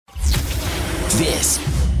This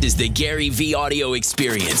is the Gary V audio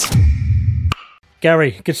experience.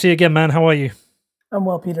 Gary, good to see you again, man. How are you? I'm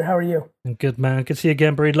well, Peter. How are you? I'm good, man. Good to see you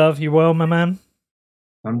again, Breedlove. You well, my man?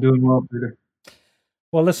 I'm doing well, Peter.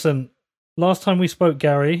 Well, listen, last time we spoke,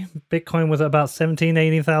 Gary, Bitcoin was at about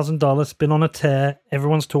 $17,000, $18,000. Been on a tear.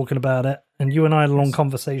 Everyone's talking about it. And you and I had a long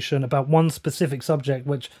conversation about one specific subject,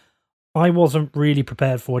 which I wasn't really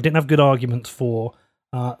prepared for. I didn't have good arguments for.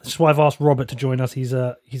 That's why I've asked Robert to join us. He's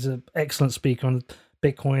an excellent speaker on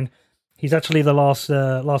Bitcoin. He's actually the last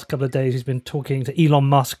couple of days he's been talking to Elon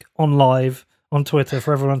Musk on live on Twitter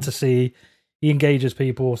for everyone to see. He engages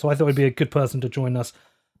people, so I thought he'd be a good person to join us.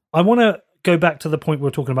 I want to go back to the point we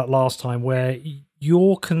were talking about last time, where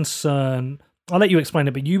your concern. I'll let you explain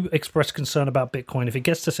it, but you expressed concern about Bitcoin. If it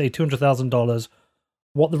gets to say $200,000,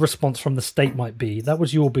 what the response from the state might be. That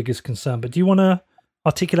was your biggest concern. But do you want to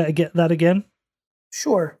articulate that again?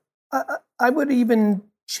 Sure. I would even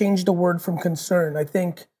change the word from concern. I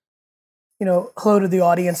think, hello to the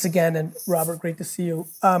audience again, and Robert, great to see you.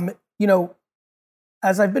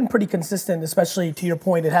 As I've been pretty consistent, especially to your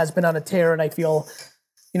point, it has been on a tear, and I feel,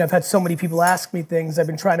 I've had so many people ask me things. I've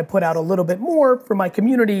been trying to put out a little bit more for my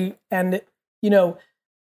community, and,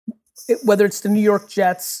 whether it's the New York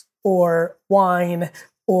Jets or wine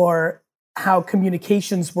or how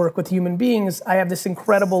communications work with human beings, I have this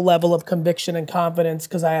incredible level of conviction and confidence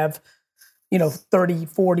because I have, 30,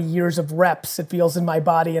 40 years of reps, it feels, in my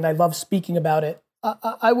body, and I love speaking about it.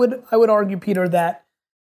 I would argue, Peter, that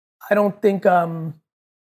I don't think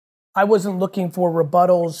I wasn't looking for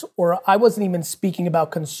rebuttals, or I wasn't even speaking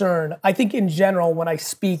about concern. I think in general, when I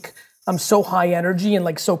speak, I'm so high energy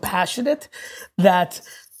and so passionate that,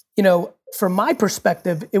 from my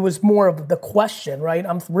perspective, it was more of the question, right?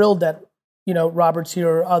 I'm thrilled that, Robert's here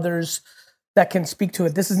or others that can speak to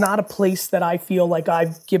it. This is not a place that I feel like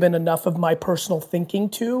I've given enough of my personal thinking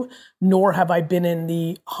to, nor have I been in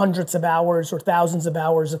the hundreds of hours or thousands of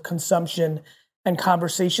hours of consumption and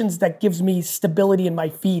conversations that gives me stability in my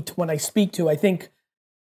feet when I speak to. I think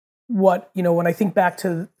when I think back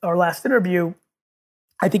to our last interview,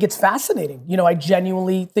 I think it's fascinating. I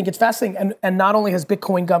genuinely think it's fascinating. And not only has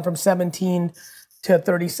Bitcoin gone from 17 to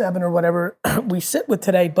 37 or whatever we sit with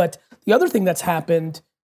today, but the other thing that's happened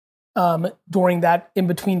during that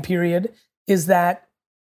in-between period is that,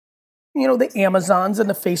 the Amazons and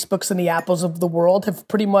the Facebooks and the Apples of the world have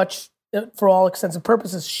pretty much, for all extents and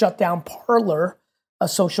purposes, shut down Parler, a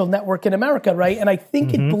social network in America, right? And I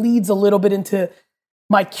think it bleeds a little bit into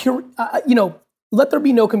my let there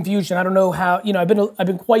be no confusion. I don't know how, I've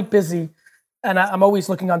been quite busy, and I'm always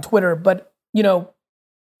looking on Twitter, but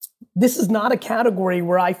this is not a category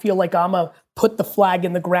where I feel like I'm a put the flag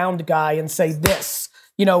in the ground guy and say this.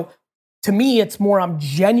 To me, it's more I'm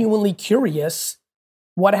genuinely curious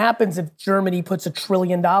what happens if Germany puts $1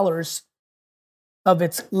 trillion of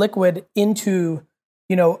its liquid into,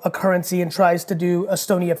 a currency and tries to do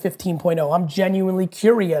Estonia 15.0. I'm genuinely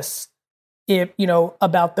curious if,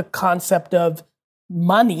 about the concept of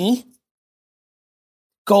money,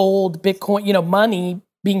 gold, Bitcoin, money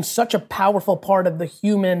being such a powerful part of the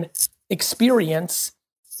human experience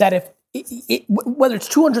that if whether it's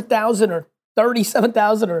 200,000 or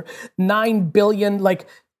 37,000 or 9 billion,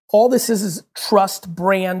 all this is trust,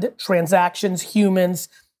 brand, transactions, humans,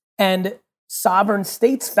 and sovereign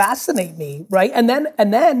states fascinate me, right? And then,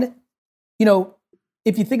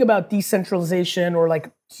 if you think about decentralization or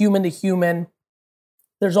human to human,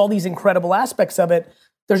 there's all these incredible aspects of it.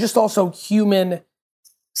 There's just also human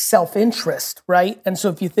self-interest, right? And so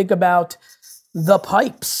if you think about the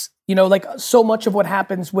pipes, so much of what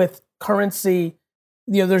happens with currency,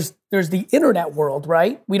 there's the internet world,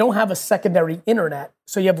 right? We don't have a secondary internet.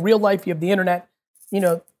 So you have real life, you have the internet,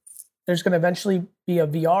 there's going to eventually be a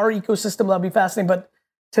VR ecosystem that'll be fascinating. But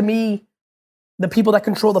to me, the people that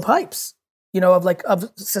control the pipes,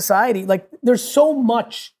 of society, there's so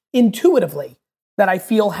much intuitively that I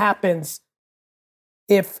feel happens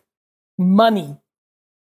if money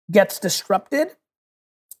gets disrupted,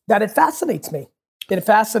 that it fascinates me. It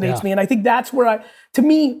fascinates me. And I think that's where to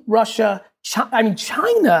me, Russia,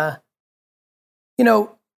 China,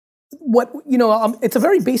 it's a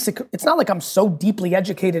very basic, it's not like I'm so deeply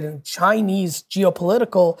educated in Chinese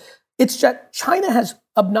geopolitical, it's that China has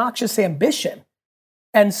obnoxious ambition.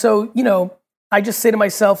 And so, I just say to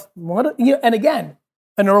myself, and again,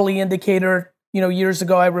 an early indicator, years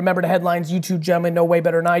ago, I remember the headlines, you two gentlemen know way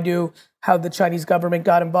better than I do, how the Chinese government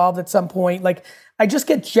got involved at some point. I just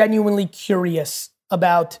get genuinely curious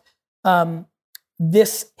about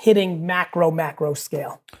this hitting macro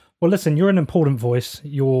scale. Well, listen, you're an important voice.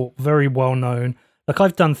 You're very well known.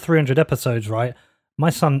 I've done 300 episodes, right? My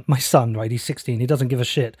son, right? He's 16. He doesn't give a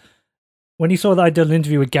shit. when you saw that I did an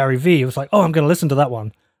interview with Gary Vee, it was like, oh, I'm going to listen to that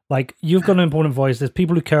one. Like, you've got an important voice. There's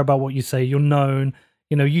people who care about what you say. You're known.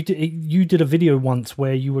 You know, you did a video once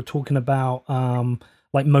where you were talking about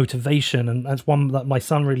like motivation, and that's one that my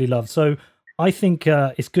son really loves. So I think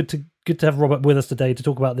it's good to have Robert with us today to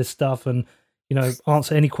talk about this stuff and, you know,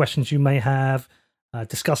 answer any questions you may have,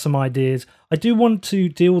 discuss some ideas. I do want to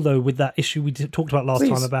deal though with that issue we talked about last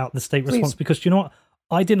time about the state response, because you know what?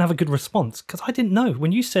 I didn't have a good response because I didn't know.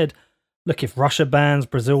 When you said, look, if Russia bans,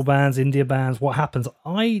 Brazil bans, India bans, what happens?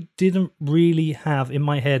 I didn't really have in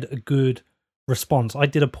my head a good response. I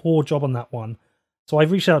did a poor job on that one. So I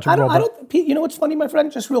reached out to Robert. You know what's funny, my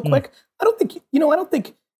friend? Just real quick. I don't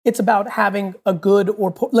think it's about having a good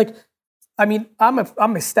or poor, like, I mean, I'm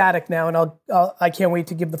ecstatic now, and I can't wait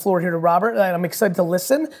to give the floor here to Robert, and I'm excited to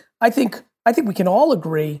listen. I think we can all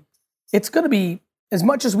agree it's going to be, as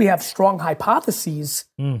much as we have strong hypotheses,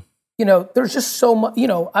 you know, there's just so much, you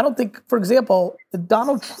know, I don't think, for example, the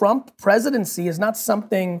Donald Trump presidency is not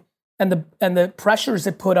something, and the pressures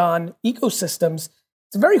it put on ecosystems,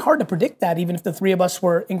 it's very hard to predict that, even if the three of us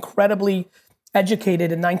were incredibly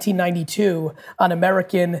educated in 1992 on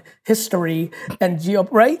American history and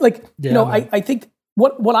right? Like, you know, I think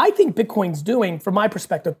what I think Bitcoin's doing, from my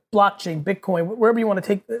perspective, blockchain, Bitcoin, wherever you want to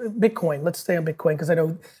take Bitcoin, let's stay on Bitcoin, because I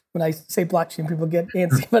know when I say blockchain, people get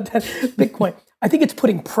antsy about that. Bitcoin, I think it's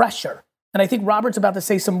putting pressure. And I think Robert's about to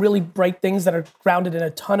say some really bright things that are grounded in a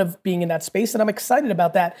ton of being in that space. And I'm excited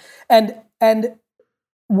about that. And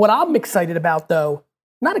what I'm excited about, though,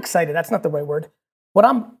 not excited, that's not the right word. What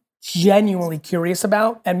I'm genuinely curious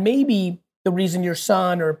about, and maybe the reason your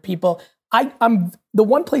son or people, I'm the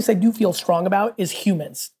one place I do feel strong about is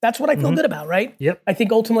humans. That's what I feel good about, right? Yep. I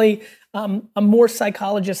think ultimately I'm more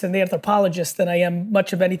psychologist and anthropologist than I am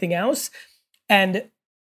much of anything else. And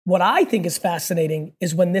what I think is fascinating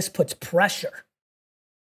is when this puts pressure.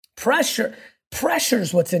 Pressure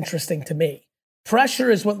is what's interesting to me. Pressure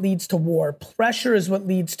is what leads to war. Pressure is what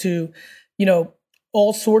leads to, you know,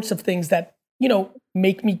 all sorts of things that, you know,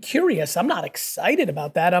 make me curious. I'm not excited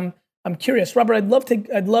about that. I'm curious. Robert, I'd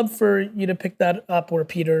love for you to pick that up where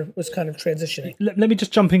Peter was kind of transitioning. Let me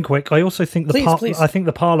just jump in quick. I also think I think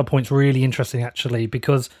the parlor point's really interesting, actually,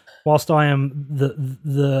 because whilst I am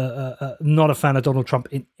the not a fan of Donald Trump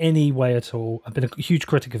in any way at all, I've been a huge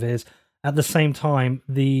critic of his. At the same time,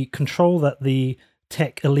 the control that the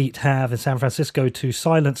tech elite have in San Francisco to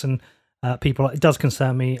silence and people, it does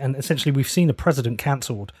concern me. And essentially, we've seen a president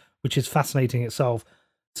cancelled, which is fascinating itself.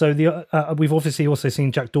 So we've obviously also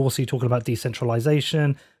seen Jack Dorsey talking about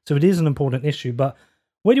decentralization. So it is an important issue. But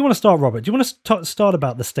where do you want to start, Robert? Do you want to start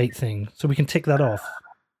about the state thing so we can tick that off?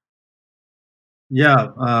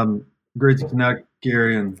 Yeah, great to connect,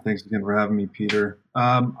 Gary, and thanks again for having me, Peter.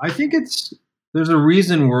 I think there's a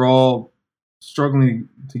reason we're all struggling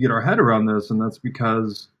to get our head around this, and that's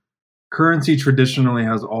because currency traditionally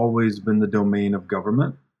has always been the domain of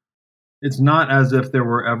government. It's not as if there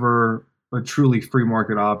were ever a truly free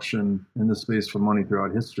market option in the space for money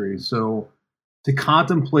throughout history. So to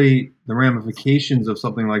contemplate the ramifications of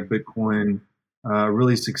something like Bitcoin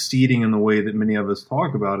really succeeding in the way that many of us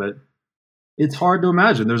talk about it, it's hard to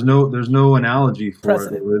imagine. There's no analogy for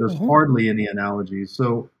it. There's hardly any analogies.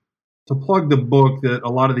 So to plug the book that a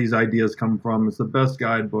lot of these ideas come from, it's the best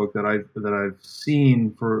guidebook that I've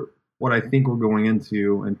seen for what I think we're going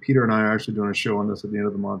into. And Peter and I are actually doing a show on this at the end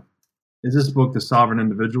of the month. Is this book, The Sovereign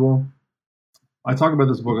Individual? I talk about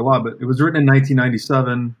this book a lot, but it was written in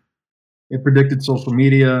 1997. It predicted social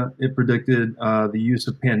media. It predicted the use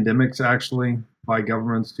of pandemics, actually, by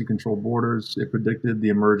governments to control borders. It predicted the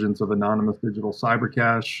emergence of anonymous digital cyber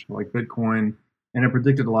cash like Bitcoin, and it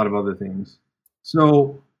predicted a lot of other things.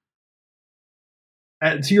 So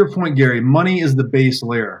to your point, Gary, money is the base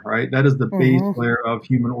layer, right? That is the base layer of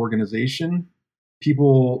human organization.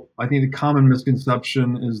 People, I think the common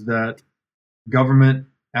misconception is that government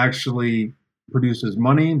actually produces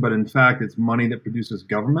money, but in fact, it's money that produces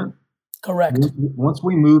government. Correct. Once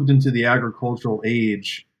we moved into the agricultural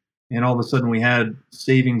age, and all of a sudden we had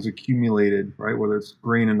savings accumulated, right, whether it's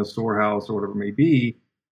grain in a storehouse or whatever it may be,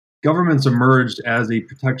 governments emerged as a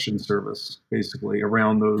protection service, basically,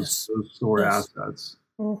 around those stored assets.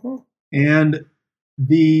 And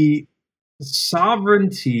the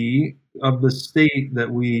sovereignty of the state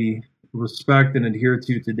that we respect and adhere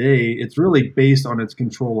to today, it's really based on its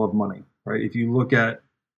control of money, right? If you look at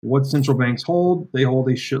what central banks hold, they hold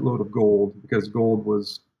a shitload of gold because gold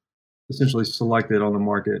was essentially selected on the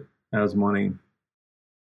market as money.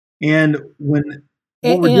 And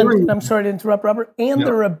I'm sorry to interrupt, Robert, and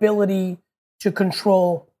their ability to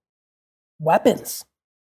control weapons.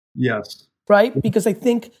 Yes. Right? Because I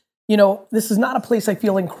think, this is not a place I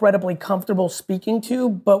feel incredibly comfortable speaking to,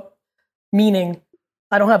 but meaning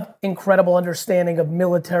I don't have incredible understanding of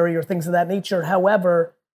military or things of that nature.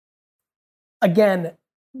 However, again,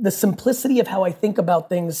 the simplicity of how I think about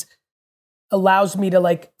things allows me to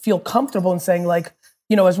like feel comfortable in saying like,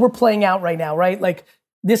 as we're playing out right now, right? Like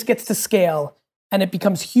this gets to scale and it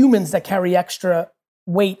becomes humans that carry extra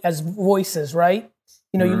weight as voices, right?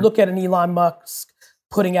 You look at an Elon Musk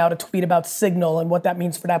putting out a tweet about Signal and what that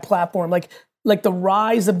means for that platform, like the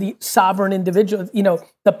rise of the sovereign individual,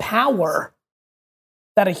 the power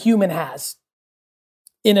that a human has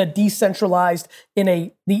in a decentralized,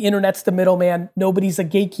 the internet's the middleman, nobody's a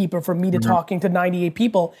gatekeeper from me to talking to 98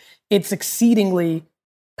 people. It's exceedingly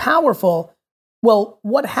powerful. Well,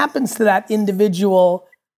 what happens to that individual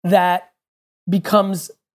that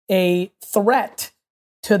becomes a threat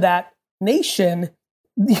to that nation?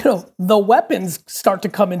 The weapons start to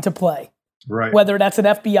come into play. Right. Whether that's an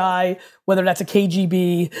FBI, whether that's a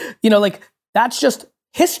KGB, that's just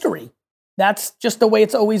history. That's just the way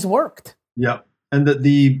it's always worked. Yeah. And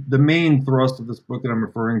the main thrust of this book that I'm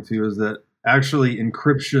referring to is that actually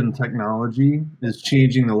encryption technology is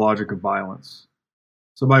changing the logic of violence.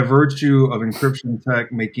 So by virtue of encryption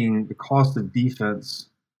tech making the cost of defense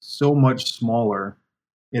so much smaller,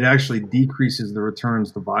 it actually decreases the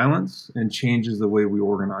returns to violence and changes the way we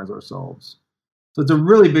organize ourselves. So it's a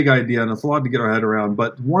really big idea, and it's a lot to get our head around.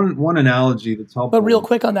 But one analogy that's helpful. But real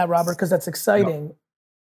quick on that, Robert, because that's exciting. Yep.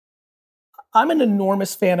 I'm an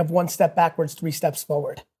enormous fan of 1 step backwards, 3 steps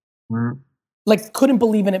forward. Like, couldn't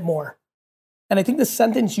believe in it more. And I think the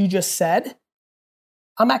sentence you just said,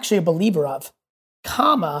 I'm actually a believer of.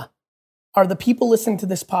 Comma, are the people listening to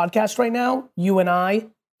this podcast right now, you and I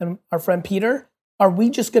and our friend Peter, are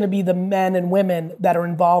we just going to be the men and women that are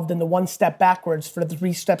involved in the 1 step backwards for the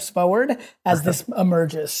 3 steps forward as this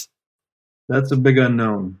emerges? That's a big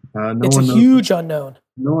unknown. It's a huge unknown.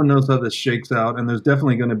 No one knows how this shakes out, and there's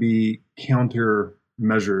definitely going to be counter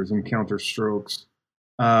measures and counter strokes.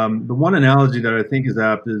 The one analogy that I think is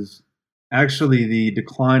apt is actually the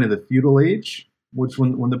decline of the feudal age, which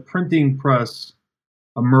when the printing press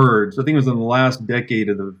emerged, I think it was in the last decade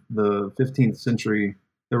of the 15th century,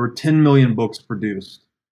 there were 10 million books produced.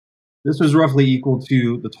 This was roughly equal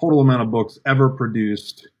to the total amount of books ever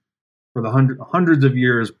produced for the hundreds of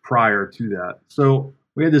years prior to that. So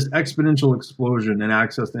we had this exponential explosion in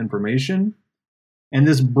access to information, and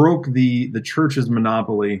this broke the church's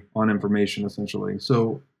monopoly on information, essentially.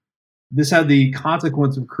 So this had the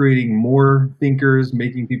consequence of creating more thinkers,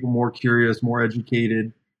 making people more curious, more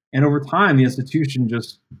educated, and over time, the institution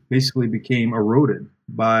just basically became eroded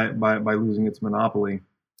by losing its monopoly.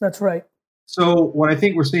 That's right. So what I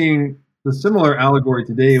think we're seeing, the similar allegory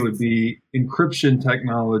today would be encryption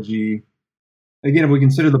technology. Again, if we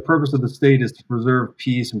consider the purpose of the state is to preserve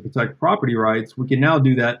peace and protect property rights, we can now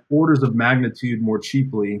do that orders of magnitude more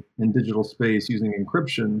cheaply in digital space using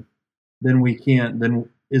encryption than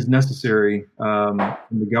is necessary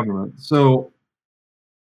in the government. So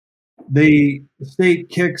the state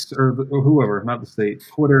kicks, or whoever, not the state,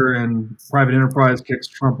 Twitter and private enterprise kicks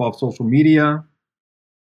Trump off social media.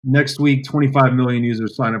 Next week, 25 million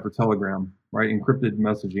users sign up for Telegram, right? Encrypted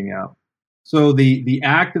messaging app. So the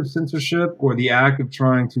act of censorship or the act of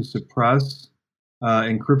trying to suppress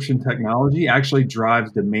encryption technology actually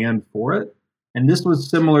drives demand for it. And this was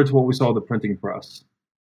similar to what we saw with the printing press.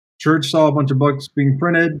 Church saw a bunch of books being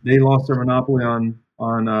printed. They lost their monopoly on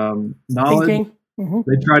knowledge. Thinking. Mm-hmm.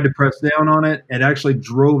 They tried to press down on it. It actually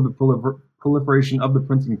drove the proliferation of the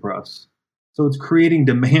printing press. So it's creating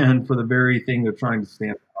demand for the very thing they're trying to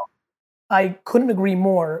stamp out. I couldn't agree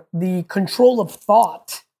more. The control of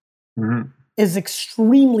thought is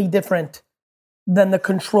extremely different than the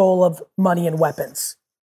control of money and weapons.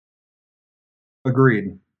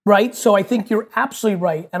 Agreed. Right? So I think you're absolutely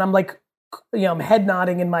right. And I'm like, I'm head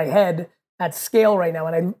nodding in my head at scale right now.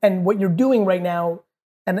 And what you're doing right now,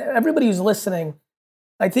 and everybody who's listening,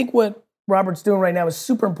 I think what Robert's doing right now is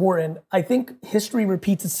super important. I think history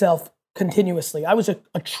repeats itself continuously. I was an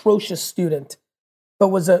atrocious student, but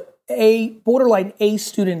was a borderline A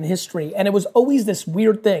student in history. And it was always this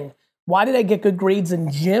weird thing. Why did I get good grades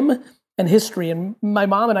in gym and history? And my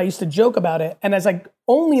mom and I used to joke about it. And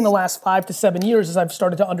only in the last 5 to 7 years, as I've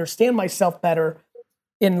started to understand myself better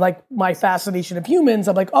in like my fascination of humans,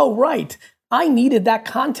 I'm like, oh, right. I needed that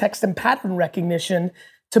context and pattern recognition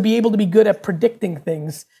to be able to be good at predicting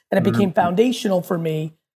things. And it became foundational for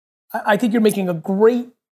me. I think you're making a great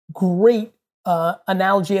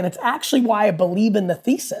analogy. And it's actually why I believe in the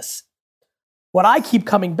thesis. What I keep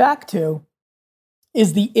coming back to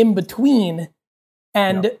is the in-between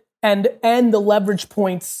and the leverage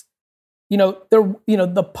points,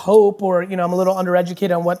 the Pope, or, I'm a little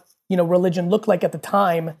undereducated on what, religion looked like at the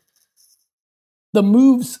time. The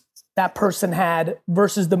moves that person had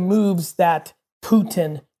versus the moves that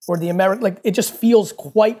Putin or the American, like, it just feels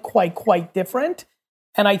quite different.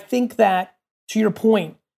 And I think that, to your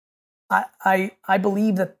point, I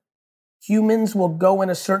believe that humans will go in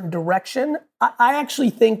a certain direction. I actually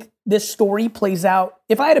think this story plays out.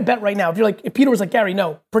 If I had a bet right now, if Peter was like, Gary,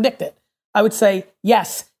 no, predict it, I would say,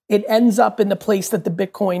 yes, it ends up in the place that the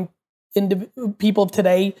Bitcoin people of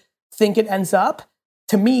today think it ends up.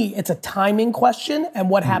 To me, it's a timing question and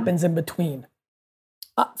what happens in between.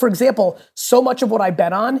 For example, so much of what I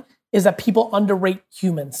bet on is that people underrate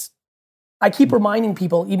humans. I keep reminding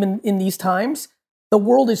people, even in these times, the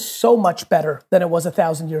world is so much better than it was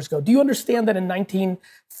 1,000 years ago. Do you understand that in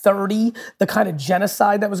 1930, the kind of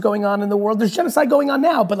genocide that was going on in the world, there's genocide going on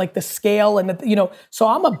now, but like the scale and, so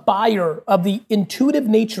I'm a buyer of the intuitive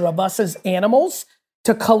nature of us as animals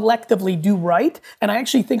to collectively do right. And I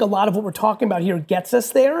actually think a lot of what we're talking about here gets us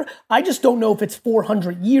there. I just don't know if it's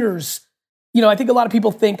 400 years. I think a lot of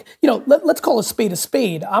people think, let's call a spade a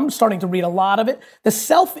spade. I'm starting to read a lot of it. The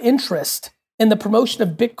self-interest in the promotion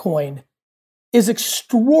of Bitcoin is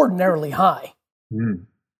extraordinarily high.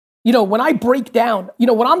 When I break down,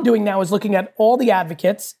 what I'm doing now is looking at all the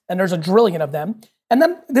advocates, and there's a trillion of them. And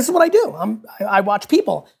then this is what I do. I watch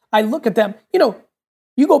people. I look at them.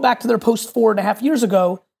 You go back to their post 4.5 years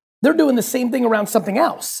ago, they're doing the same thing around something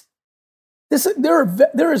else. There's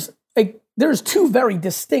two very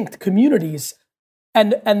distinct communities.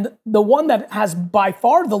 And the one that has by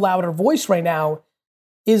far the louder voice right now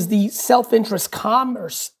is the self-interest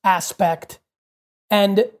commerce aspect.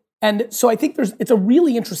 And so I think it's a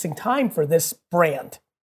really interesting time for this brand.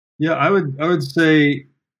 Yeah, I would say, to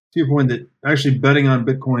your point, that actually betting on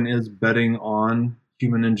Bitcoin is betting on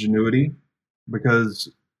human ingenuity, because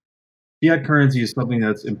fiat currency is something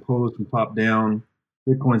that's imposed from top down.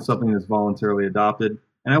 Bitcoin is something that's voluntarily adopted.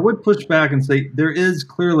 And I would push back and say there is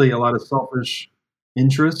clearly a lot of selfish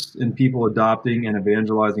interest in people adopting and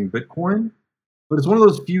evangelizing Bitcoin, but it's one of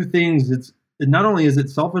those few things. Not only is it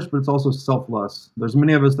selfish, but it's also selfless. There's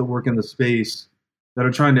many of us that work in the space that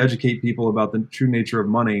are trying to educate people about the true nature of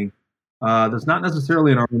money. That's not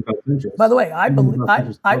necessarily in our own best interest. By the way, I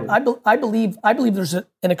believe there's an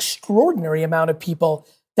extraordinary amount of people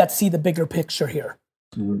that see the bigger picture here.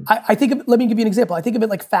 I think let me give you an example. I think of it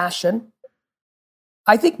like fashion.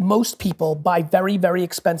 I think most people buy very, very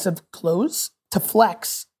expensive clothes to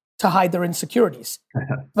flex, to hide their insecurities.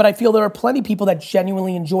 But I feel there are plenty of people that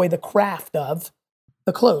genuinely enjoy the craft of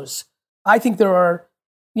the clothes. I think there are,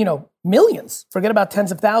 millions, forget about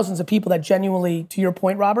tens of thousands of people that genuinely, to your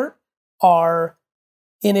point, Robert, are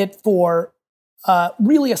in it for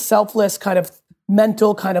really a selfless kind of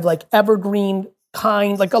mental, kind of like evergreen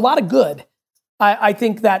kind, like a lot of good. I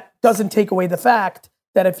think that doesn't take away the fact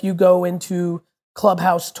that if you go into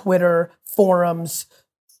Clubhouse, Twitter, forums,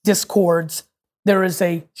 Discords, there is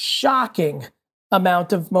a shocking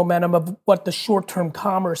amount of momentum of what the short-term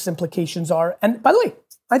commerce implications are. And by the way,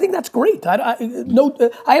 I think that's great. Let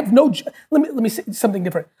me say something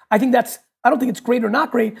different. I don't think it's great or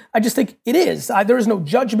not great. I just think it is. There is no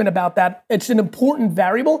judgment about that. It's an important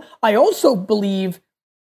variable. I also believe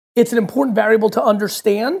it's an important variable to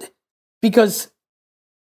understand, because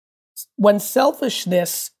when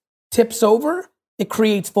selfishness tips over, it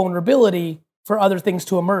creates vulnerability for other things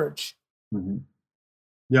to emerge. Mm-hmm.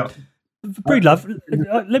 Yeah. Breedlove,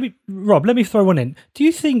 let me throw one in. Do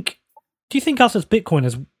you think us as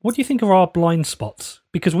Bitcoiners, what do you think are our blind spots?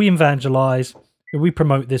 Because we evangelize, we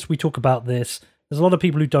promote this, we talk about this. There's a lot of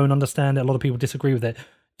people who don't understand it. A lot of people disagree with it.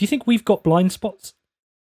 Do you think we've got blind spots?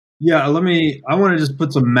 Yeah, I want to just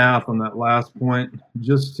put some math on that last point.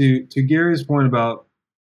 Just to Gary's point about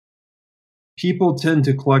people tend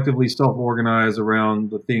to collectively self-organize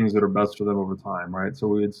around the things that are best for them over time, right? So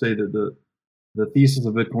we would say that the thesis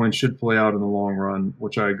of Bitcoin should play out in the long run,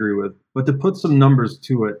 which I agree with. But to put some numbers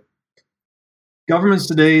to it, governments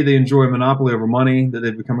today, they enjoy a monopoly over money that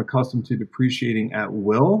they've become accustomed to depreciating at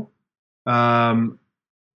will.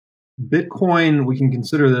 Bitcoin, we can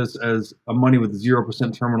consider this as a money with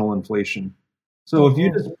 0% terminal inflation. So if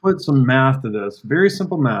you just put some math to this, very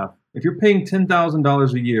simple math, if you're paying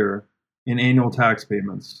 $10,000 a year in annual tax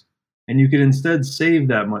payments, and you could instead save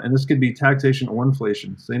that money, and this could be taxation or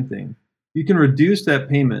inflation, same thing, you can reduce that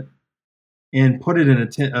payment and put it in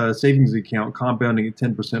a savings account, compounding at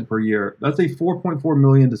 10% per year. That's a $4.4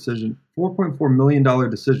 million decision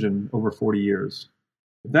over 40 years.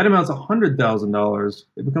 If that amounts to $100,000,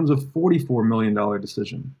 it becomes a $44 million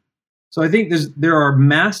decision. So I think there are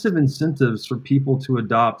massive incentives for people to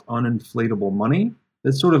adopt uninflatable money.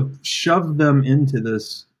 that sort of shoved them into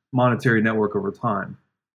this monetary network over time.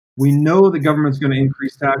 We know the government's going to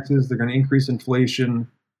increase taxes, they're going to increase inflation,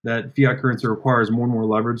 that fiat currency requires more and more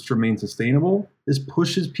leverage to remain sustainable. This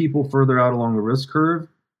pushes people further out along the risk curve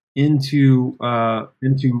into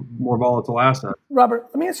more volatile assets. Robert,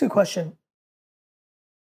 let me ask you a question.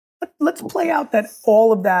 Let's play out that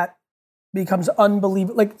all of that becomes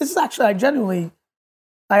unbelievable. Like, this is actually,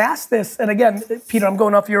 I asked this, and again, Peter, I'm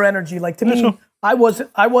going off your energy. Like, to me, I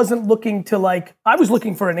wasn't looking to, like, I was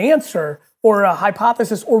looking for an answer or a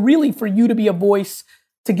hypothesis, or really for you to be a voice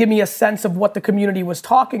to give me a sense of what the community was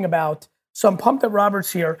talking about. So I'm pumped that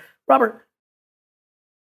Robert's here. Robert,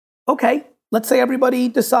 okay, let's say everybody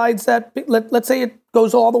decides that, let's say it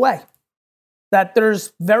goes all the way, that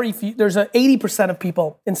there's very few, there's 80% of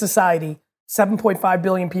people in society, 7.5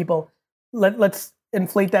 billion people. Let's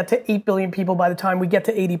inflate that to 8 billion people by the time we get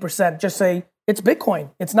to 80%. Just say it's Bitcoin,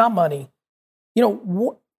 it's not money. You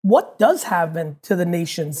know, what does happen to the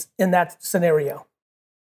nations in that scenario?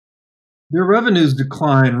 Their revenues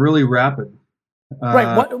decline really rapid.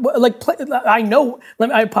 Right. I know.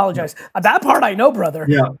 I apologize. That part I know, brother.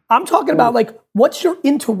 Yeah. I'm talking about, like, what's your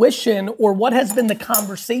intuition, or what has been the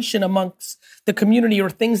conversation amongst the community, or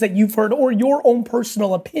things that you've heard, or your own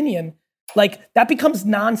personal opinion? Like, that becomes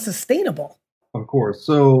non-sustainable. Of course.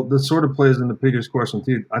 So this sort of plays into Peter's question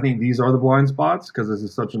too. I think these are the blind spots because this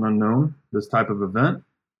is such an unknown, this type of event.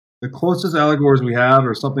 The closest allegories we have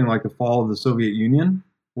are something like the fall of the Soviet Union,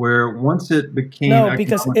 where once it became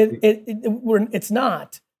because it's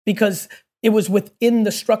not, because it was within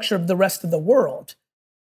the structure of the rest of the world.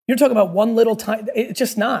 You're talking about one little time. It's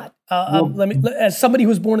just not. As somebody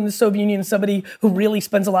who's born in the Soviet Union, somebody who really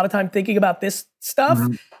spends a lot of time thinking about this stuff,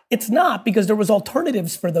 it's not, because there was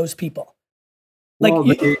alternatives for those people. Like,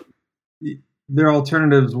 well, their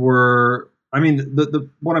alternatives were. I mean,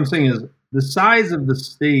 what I'm saying is the size of the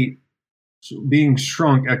state being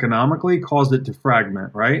shrunk economically caused it to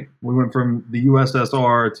fragment, right? We went from the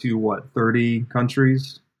USSR to what, 30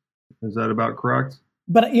 countries? Is that about correct?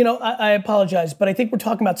 But, you know, I apologize, but I think we're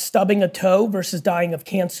talking about stubbing a toe versus dying of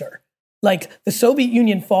cancer. Like, the Soviet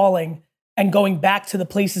Union falling and going back to the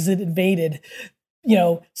places it invaded,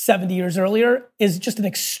 70 years earlier, is just an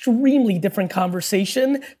extremely different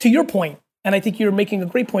conversation. To your point, and I think you're making a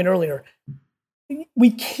great point earlier,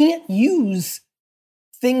 we can't use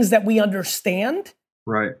things that we understand.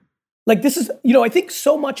 Right. Like, this is, I think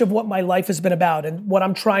so much of what my life has been about, and what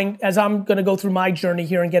I'm trying, as I'm going to go through my journey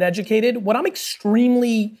here and get educated, what I'm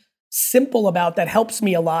extremely simple about that helps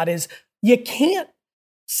me a lot is, you can't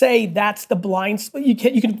say that's the blind spot. You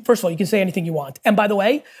can, first of all, you can say anything you want. And by the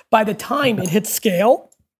way, by the time it hits scale,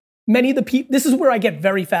 many of the people, this is where I get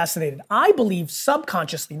very fascinated. I believe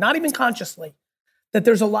subconsciously, not even consciously, that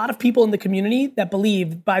there's a lot of people in the community that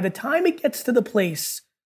believe by the time it gets to the place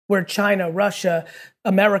where China, Russia,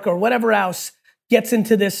 America, or whatever else gets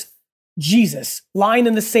into this Jesus line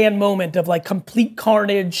in the sand moment of, like, complete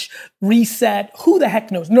carnage, reset, who the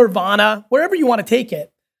heck knows, nirvana, wherever you want to take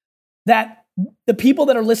it, that the people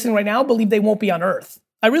that are listening right now believe they won't be on Earth.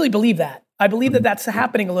 I really believe that. I believe that that's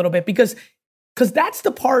happening a little bit, because that's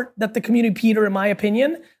the part that the community, Peter, in my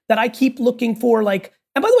opinion, that I keep looking for, like.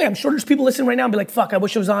 And by the way, I'm sure there's people listening right now and be like, fuck, I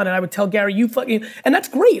wish I was on, and I would tell Gary, you fucking, and that's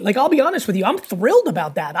great. Like, I'll be honest with you, I'm thrilled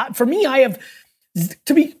about that. For me, I have,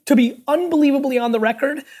 to be unbelievably on the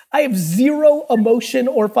record, I have zero emotion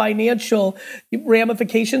or financial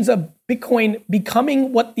ramifications of Bitcoin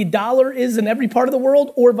becoming what the dollar is in every part of the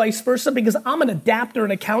world, or vice versa, because I'm an adapter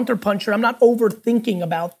and a counterpuncher. I'm not overthinking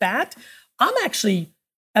about that. I'm actually,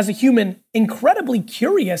 as a human, incredibly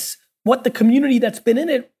curious what the community that's been in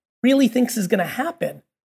it really thinks is going to happen.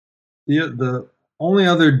 The only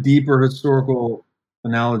other deeper historical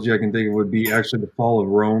analogy I can think of would be actually the fall of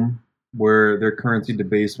Rome, where their currency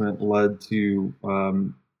debasement led to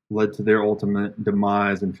their ultimate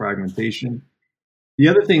demise and fragmentation. The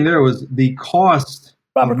other thing there was the cost.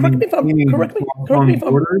 Robert, correct me if I'm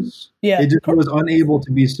borders. Yeah, it just was unable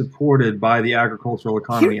to be supported by the agricultural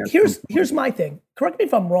economy. Here's my thing. Correct me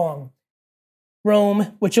if I'm wrong.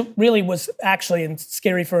 Rome, which really was actually, and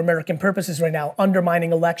scary for American purposes right now,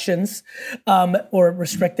 undermining elections or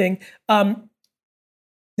restricting. The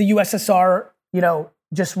USSR,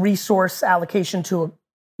 just resource allocation to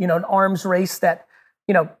an arms race that,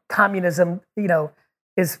 communism,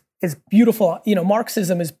 is beautiful.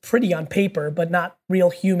 Marxism is pretty on paper, but not real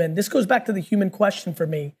human. This goes back to the human question for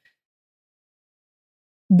me.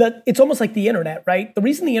 It's almost like the internet, right? The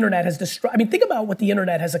reason the internet has think about what the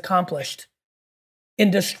internet has accomplished in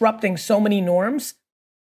disrupting so many norms,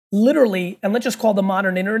 literally, and let's just call the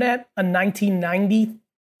modern internet a 1990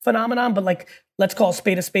 phenomenon, but like, let's call a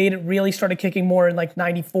spade a spade. It really started kicking more in like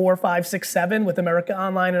 94, 5, 6, 7 with America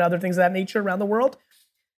Online and other things of that nature around the world.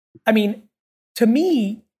 I mean, to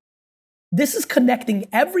me, this is connecting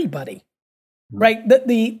everybody, right?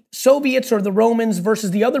 The Soviets or the Romans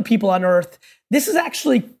versus the other people on Earth. This is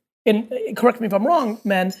actually, and correct me if I'm wrong,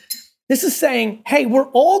 men, this is saying, hey, we're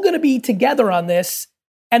all going to be together on this.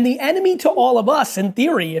 And the enemy to all of us, in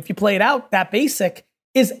theory, if you play it out that basic,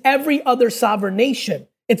 is every other sovereign nation.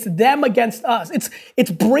 It's them against us.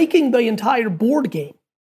 It's breaking the entire board game.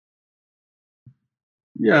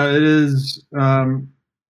 Yeah, it is.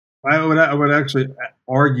 I would actually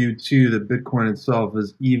argue too that Bitcoin itself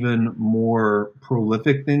is even more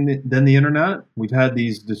prolific than the internet. We've had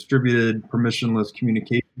these distributed permissionless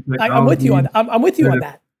communication technologies. I'm with you on. I'm with you on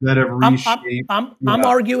that. That have reshaped. I'm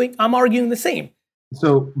arguing the same.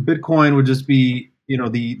 So Bitcoin would just be,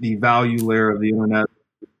 the value layer of the internet,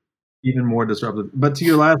 even more disruptive. But to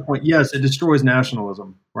your last point, yes, it destroys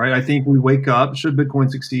nationalism, right? I think we wake up, should Bitcoin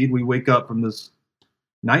succeed, we wake up from this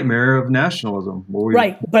nightmare of nationalism.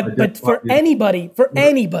 Right, but for anybody,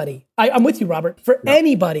 I'm with you, Robert. For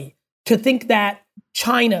anybody to think that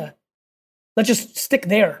China, let's just stick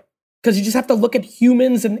there, because you just have to look at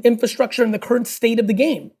humans and infrastructure and the current state of the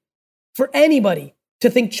game. For anybody to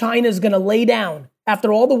think China is going to lay down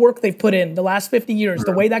after all the work they've put in the last 50 years,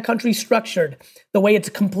 the way that country's structured, the way it's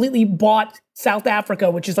completely bought South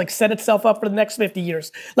Africa, which is like set itself up for the next 50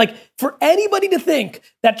 years. Like, for anybody to think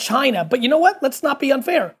that China, but you know what? Let's not be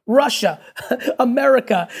unfair. Russia,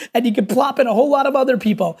 America, and you could plop in a whole lot of other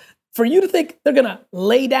people. For you to think they're going to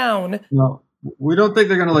lay down. No, we don't think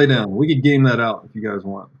they're going to lay down. We could game that out if you guys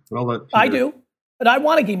want. But I'll let Peter. I do, but I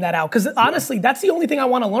want to game that out because honestly, that's the only thing I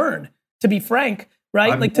want to learn, to be frank.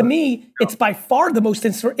 Right? To me, it's by far the most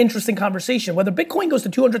interesting conversation. Whether Bitcoin goes to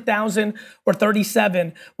 200,000 or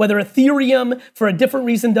 37, whether Ethereum for a different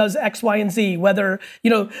reason does X, Y, and Z, whether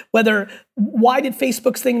why did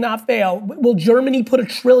Facebook's thing not fail? Will Germany put $1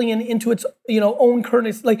 trillion into its own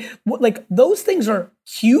currency? Like those things are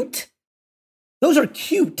cute. Those are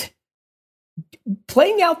cute.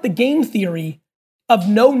 Playing out the game theory of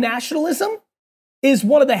no nationalism is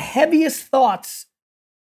one of the heaviest thoughts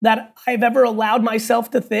that I've ever allowed myself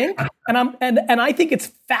to think. And I think it's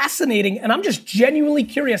fascinating. And I'm just genuinely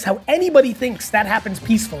curious how anybody thinks that happens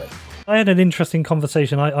peacefully. I had an interesting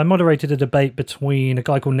conversation. I moderated a debate between a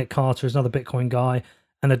guy called Nick Carter, who's another Bitcoin guy,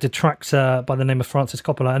 and a detractor by the name of Francis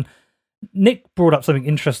Coppola. And Nick brought up something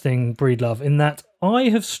interesting, Breedlove, in that I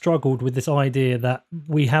have struggled with this idea that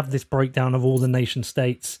we have this breakdown of all the nation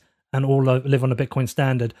states and all live on a Bitcoin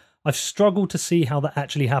standard. I've struggled to see how that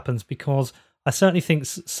actually happens, because I certainly think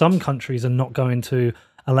some countries are not going to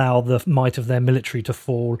allow the might of their military to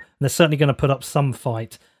fall. And they're certainly going to put up some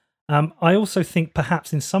fight. I also think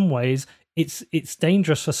perhaps in some ways it's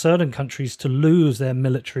dangerous for certain countries to lose their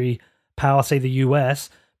military power, say the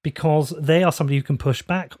US, because they are somebody who can push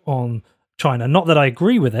back on China. Not that I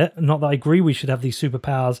agree with it. Not that I agree we should have these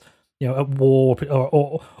superpowers, at war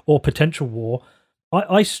or potential war.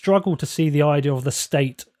 I struggle to see the idea of the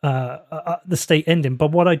state ending.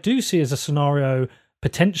 But what I do see is a scenario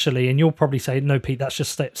potentially, and you'll probably say, no, Pete, that's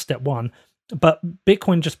just step one. But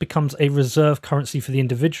Bitcoin just becomes a reserve currency for the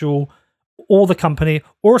individual or the company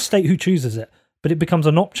or a state who chooses it. But it becomes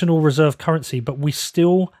an optional reserve currency, but we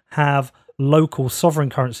still have local sovereign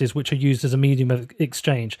currencies which are used as a medium of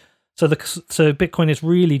exchange. So Bitcoin is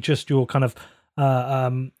really just your kind of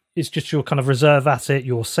reserve asset,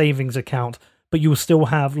 your savings account, but you will still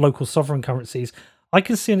have local sovereign currencies. I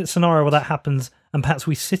can see a scenario where that happens, and perhaps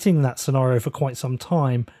we sit in that scenario for quite some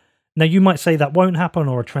time. Now, you might say that won't happen,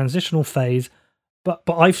 or a transitional phase, but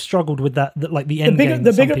I've struggled with that like the end game.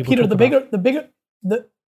 The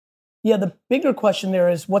bigger question there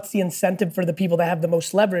is, what's the incentive for the people that have the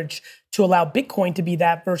most leverage to allow Bitcoin to be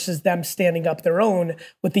that versus them standing up their own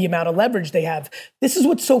with the amount of leverage they have? This is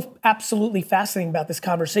what's so absolutely fascinating about this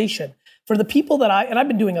conversation. For the people that I've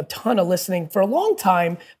been doing a ton of listening for a long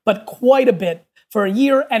time, but quite a bit for a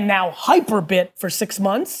year, and now hyper bit for 6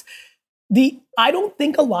 months. I don't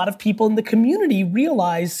think a lot of people in the community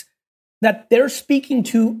realize that they're speaking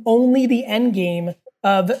to only the end game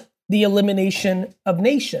of the elimination of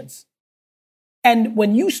nations. And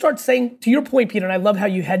when you start saying, to your point, Peter, and I love how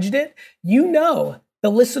you hedged it, the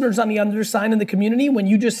listeners on the other side in the community, when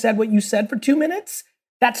you just said what you said for 2 minutes,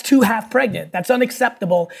 that's too half pregnant. That's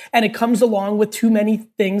unacceptable. And it comes along with too many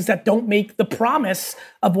things that don't make the promise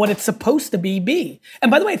of what it's supposed to be.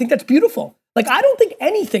 And by the way, I think that's beautiful. Like, I don't think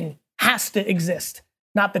anything has to exist.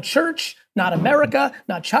 Not the church, not America,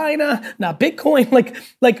 not China, not Bitcoin.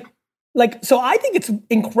 So I think it's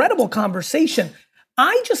incredible conversation.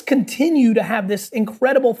 I just continue to have this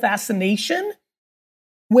incredible fascination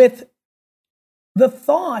with the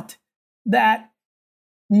thought that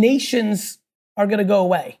nations are going to go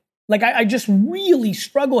away. Like, I just really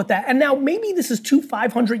struggle with that. And now maybe this is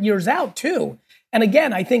 500 years out too. And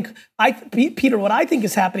again, I think, Peter, what I think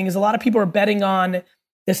is happening is a lot of people are betting on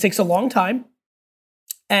this takes a long time.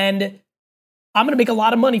 And I'm going to make a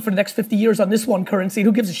lot of money for the next 50 years on this one currency.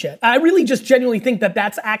 Who gives a shit? I really just genuinely think that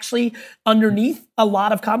that's actually underneath a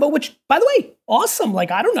lot of combo, which, by the way, awesome.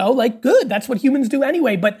 Like, I don't know, like, good. That's what humans do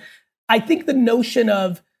anyway. But I think the notion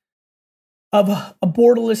of a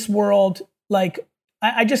borderless world, like,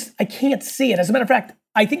 I can't see it. As a matter of fact,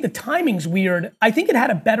 I think the timing's weird. I think it had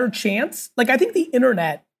a better chance. Like, I think the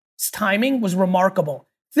internet's timing was remarkable.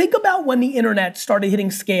 Think about when the internet started hitting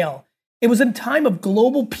scale. It was in time of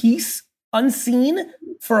global peace, unseen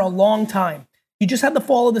for a long time. You just had the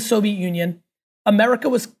fall of the Soviet Union. America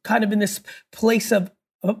was kind of in this place of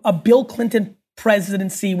a Bill Clinton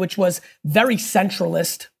presidency, which was very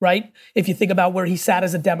centralist, right? If you think about where he sat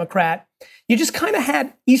as a Democrat. You just kind of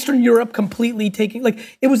had Eastern Europe completely taking,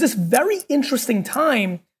 like, it was this very interesting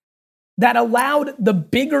time that allowed the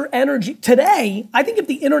bigger energy. Today, I think if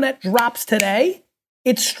the internet drops today,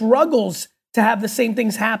 it struggles to have the same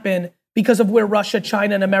things happen because of where Russia,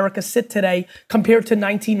 China, and America sit today compared to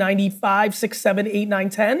 1995, 6, 7, 8, 9,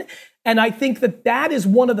 10. And I think that is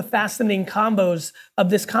one of the fascinating combos of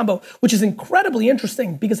this combo, which is incredibly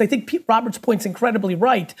interesting because I think Robert's point's incredibly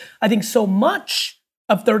right. I think so much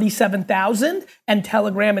of 37,000 and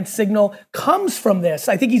Telegram and Signal comes from this.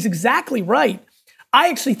 I think he's exactly right. I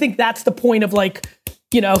actually think that's the point of, like,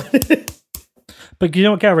 you know. But you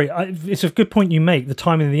know what, Gary, it's a good point you make, the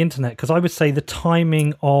timing of the internet, because I would say the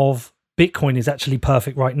timing of Bitcoin is actually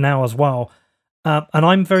perfect right now as well. And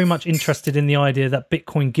I'm very much interested in the idea that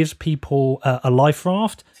Bitcoin gives people a life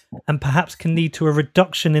raft and perhaps can lead to a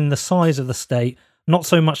reduction in the size of the state, not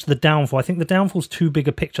so much the downfall. I think the downfall's too big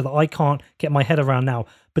a picture that I can't get my head around now.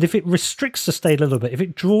 But if it restricts the state a little bit, if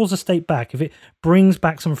it draws the state back, if it brings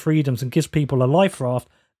back some freedoms and gives people a life raft,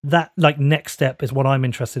 that, like, next step is what I'm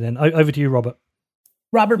interested in. Over to you, Robert.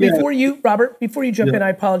 Robert, before you jump in, I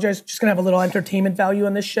apologize. Just gonna have a little entertainment value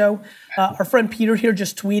on this show. Our friend Peter here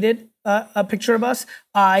just tweeted a picture of us.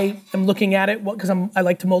 I am looking at it because I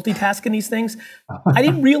like to multitask in these things. I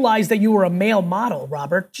didn't realize that you were a male model,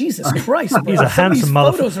 Robert. Jesus Christ, bro. He's a handsome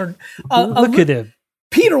motherfucker. Look at him.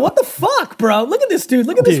 Peter, what the fuck, bro? Look at this dude.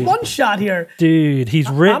 Look at this one shot here. Dude, he's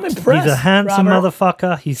ripped. I'm impressed. He's a handsome Robert.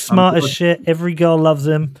 motherfucker. He's smart as shit. Every girl loves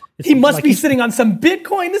him. He must be sitting on some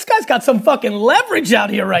Bitcoin. This guy's got some fucking leverage out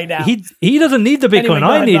here right now. He doesn't need the Bitcoin. Anyway,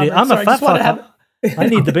 I need Robert. it. I'm Sorry, a fat fucker. I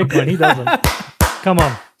need the Bitcoin. He doesn't. Come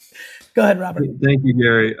on. Go ahead, Robert. Thank you,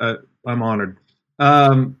 Gary. I'm honored.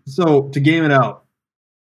 So to game it out,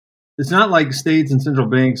 it's not like states and central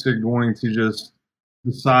banks are going to just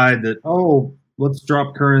decide that, oh, let's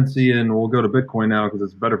drop currency and we'll go to Bitcoin now because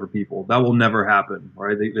it's better for people. That will never happen,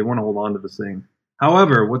 right? They want to hold on to this thing.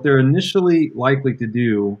 However, what they're initially likely to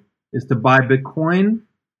do is to buy Bitcoin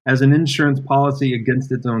as an insurance policy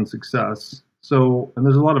against its own success. So, and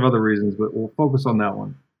there's a lot of other reasons, but we'll focus on that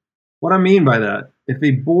one. What I mean by that, if a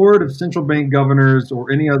board of central bank governors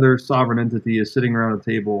or any other sovereign entity is sitting around a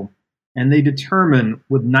table and they determine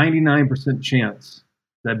with 99% chance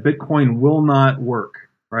that Bitcoin will not work,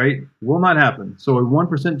 right? Will not happen. So a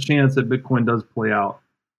 1% chance that Bitcoin does play out.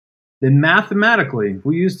 Then mathematically, if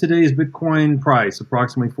we use today's Bitcoin price,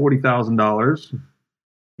 approximately $40,000,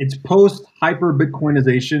 its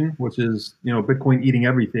post-hyper-Bitcoinization, which is, Bitcoin eating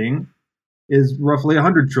everything, is roughly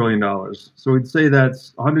 $100 trillion. So we'd say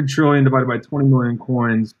that's 100 trillion divided by 20 million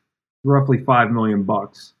coins, roughly $5 million.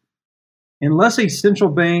 Unless a central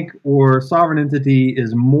bank or sovereign entity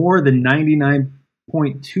is more than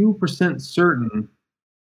 99.2% certain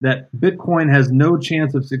that Bitcoin has no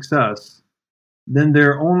chance of success, then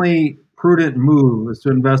their only prudent move is to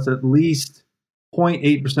invest at least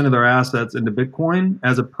 0.8% of their assets into Bitcoin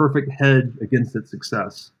as a perfect hedge against its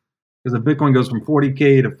success. Because if Bitcoin goes from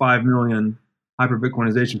 40K to 5 million,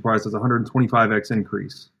 hyper-Bitcoinization price is 125x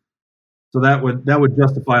increase. So that would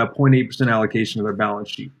justify a 0.8% allocation of their balance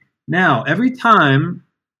sheet. Now, every time,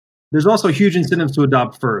 there's also huge incentives to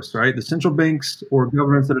adopt first, right? The central banks or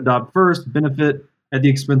governments that adopt first benefit at the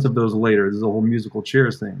expense of those later. This is a whole musical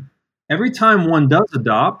chairs thing. Every time one does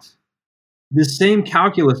adopt, this same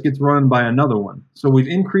calculus gets run by another one. So we've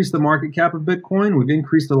increased the market cap of Bitcoin. We've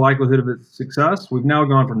increased the likelihood of its success. We've now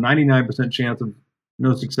gone from 99% chance of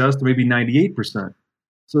no success to maybe 98%.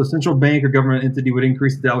 So a central bank or government entity would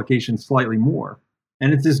increase the allocation slightly more.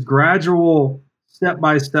 And it's this gradual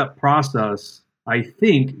step-by-step process, I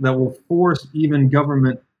think, that will force even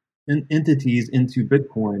government entities into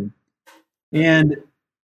Bitcoin. And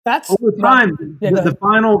That's over time, the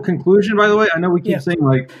final conclusion, by the way, I know we keep saying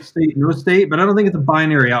like state, no state, but I don't think it's a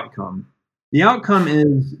binary outcome. The outcome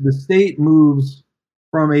is the state moves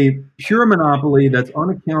from a pure monopoly that's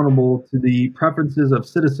unaccountable to the preferences of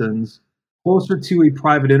citizens closer to a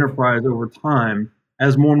private enterprise over time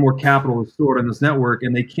as more and more capital is stored in this network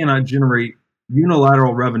and they cannot generate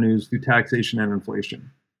unilateral revenues through taxation and inflation.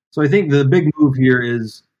 So I think the big move here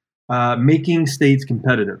is making states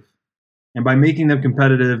competitive. And by making them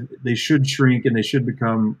competitive, they should shrink and they should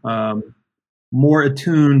become more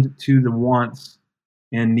attuned to the wants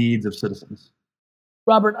and needs of citizens.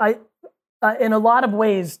 Robert, in a lot of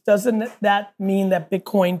ways, doesn't that mean that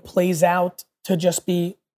Bitcoin plays out to just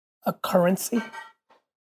be a currency?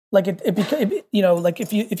 Like I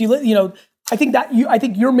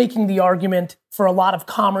think you're making the argument for a lot of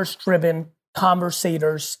commerce-driven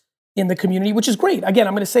conversators in the community, which is great. Again,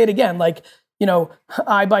 I'm going to say it again, like,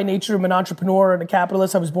 I by nature am an entrepreneur and a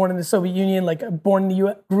capitalist. I was born in the Soviet Union,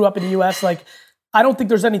 grew up in the US. Like, I don't think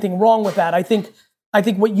there's anything wrong with that. I think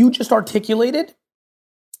what you just articulated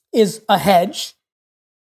is a hedge,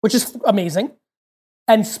 which is amazing,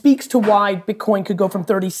 and speaks to why Bitcoin could go from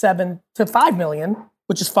 37 to 5 million,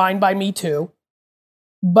 which is fine by me too.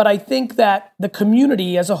 But I think that the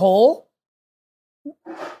community as a whole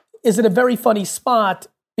is in a very funny spot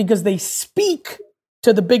because they speak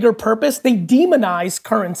to the bigger purpose. They demonize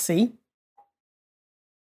currency.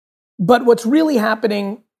 But what's really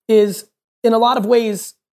happening is, in a lot of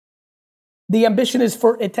ways, the ambition is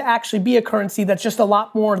for it to actually be a currency that's just a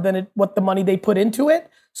lot more than what the money they put into it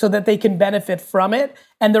so that they can benefit from it.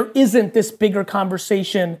 And there isn't this bigger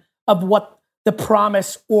conversation of what the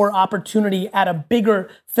promise or opportunity at a bigger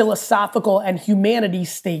philosophical and humanity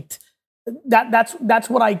state. That's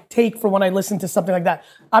what I take for when I listen to something like that.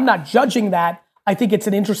 I'm not judging that. I think it's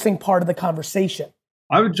an interesting part of the conversation.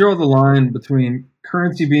 I would draw the line between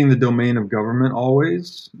currency being the domain of government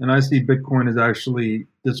always, and I see Bitcoin as actually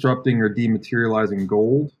disrupting or dematerializing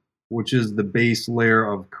gold, which is the base layer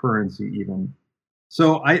of currency even.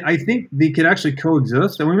 So I think they could actually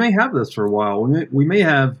coexist, and we may have this for a while. We may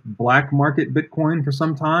have black market Bitcoin for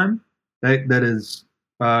some time that is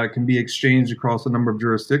can be exchanged across a number of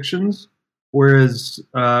jurisdictions, whereas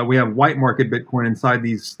we have white market Bitcoin inside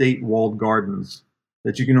these state walled gardens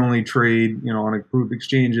that you can only trade, on approved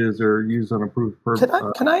exchanges or use on approved.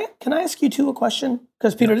 Can I ask you two a question?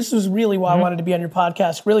 Because Peter, this was really why I wanted to be on your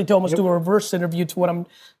podcast. Really, to almost do a reverse interview to what I'm,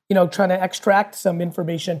 trying to extract some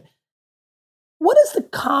information. What is the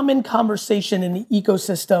common conversation in the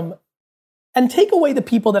ecosystem? And take away the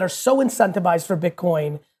people that are so incentivized for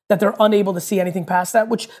Bitcoin that they're unable to see anything past that.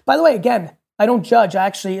 Which, by the way, again, I don't judge.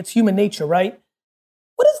 Actually, it's human nature, right?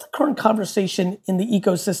 What is the current conversation in the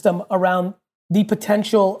ecosystem around the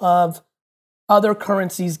potential of other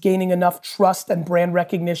currencies gaining enough trust and brand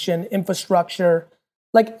recognition, infrastructure?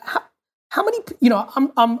 Like how many,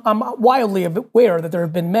 I'm wildly aware that there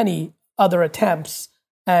have been many other attempts,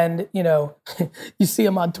 and, you see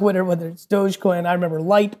them on Twitter, whether it's Dogecoin, I remember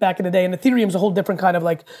Lite back in the day, and Ethereum's a whole different kind of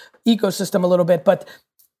like ecosystem a little bit. But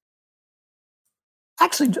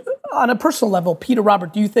actually, on a personal level, Peter,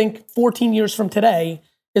 Robert, do you think 14 years from today,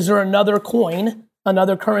 is there another coin,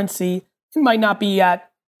 another currency? It might not be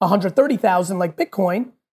at 130,000 like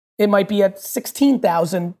Bitcoin. It might be at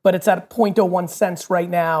 16,000, but it's at 0.01 cents right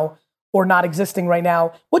now, or not existing right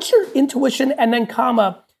now. What's your intuition? And then,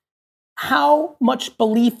 how much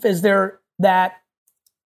belief is there that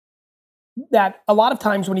a lot of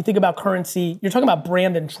times when you think about currency, you're talking about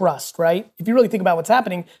brand and trust, right? If you really think about what's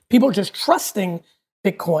happening, people are just trusting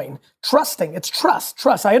Bitcoin. It's trust.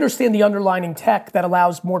 I understand the underlying tech that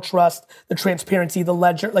allows more trust, the transparency, the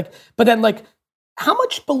ledger, but then how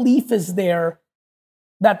much belief is there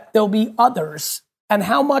that there'll be others? And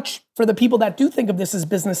how much, for the people that do think of this as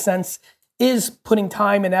business sense, is putting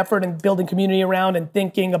time and effort and building community around and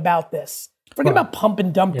thinking about this? Forget about pump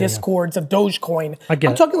and dump discords of Dogecoin.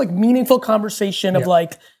 I'm talking meaningful conversation of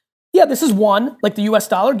this is one, like the US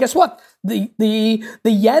dollar. Guess what? The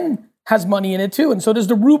yen has money in it too, and so does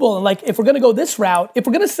the ruble. And if we're going to go this route, if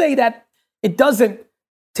we're going to say that it doesn't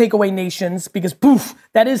take away nations because poof,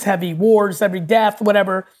 that is heavy, wars, every death,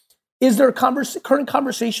 whatever. Is there a current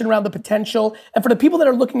conversation around the potential? And for the people that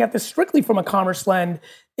are looking at this strictly from a commerce lens,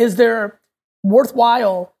 is there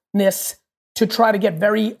worthwhileness to try to get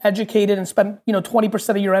very educated and spend 20%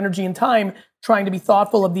 of your energy and time trying to be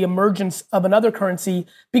thoughtful of the emergence of another currency?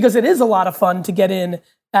 Because it is a lot of fun to get in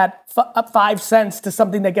at 5 cents to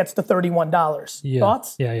something that gets to $31.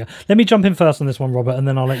 Thoughts? Yeah. Let me jump in first on this one, Robert, and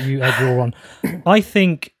then I'll let you add your one. I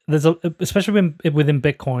think especially within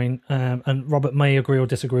Bitcoin, and Robert may agree or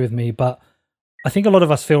disagree with me, but I think a lot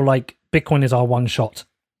of us feel like Bitcoin is our one shot.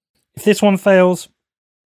 If this one fails,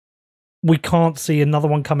 we can't see another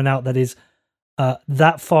one coming out that is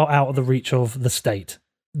that far out of the reach of the state.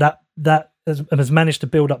 That has managed to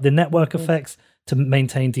build up the network effects, to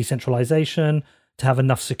maintain decentralization, to have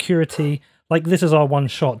enough security. Like, this is our one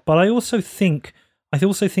shot. But I also think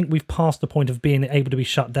we've passed the point of being able to be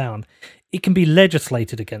shut down. It can be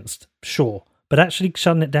legislated against, sure, but actually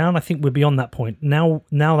shutting it down, I think we're beyond that point. Now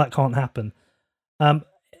that can't happen.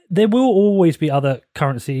 There will always be other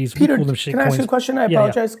currencies. Peter, we call them shit can I ask you a coins. question? I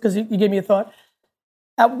apologize because you gave me a thought.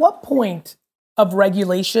 At what point of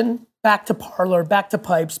regulation, back to Parler, back to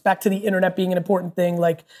pipes, back to the internet being an important thing,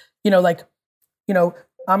 I'm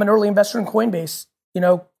an early investor in Coinbase.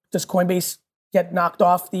 Does Coinbase get knocked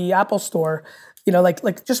off the Apple Store?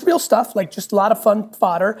 Like just real stuff, like just a lot of fun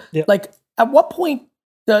fodder. Yeah. Like, at what point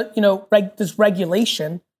does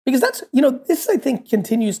regulation, because that's, this I think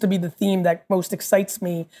continues to be the theme that most excites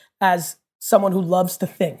me as someone who loves to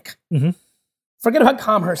think. Mm-hmm. Forget about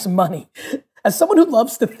commerce and money. As someone who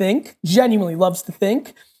loves to think, genuinely loves to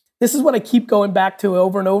think, this is what I keep going back to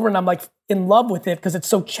over and over, and I'm like in love with it because it's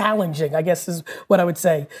so challenging, I guess is what I would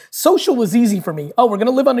say. Social was easy for me. Oh, we're going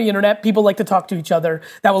to live on the internet. People like to talk to each other.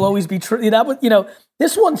 That will always be true.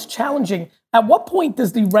 This one's challenging. At what point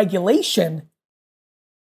does the regulation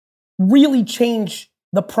really change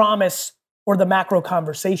the promise or the macro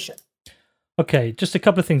conversation? Okay, just a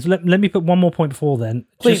couple of things. Let me put one more point before then,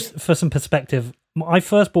 Please. just for some perspective. I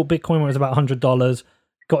first bought Bitcoin when it was about $100.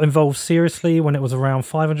 Got involved seriously when it was around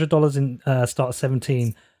 $500 in start of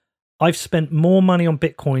 17. I've spent more money on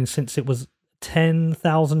Bitcoin since it was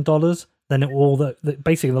 $10,000 than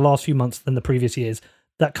basically the last few months than the previous years.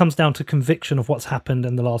 That comes down to conviction of what's happened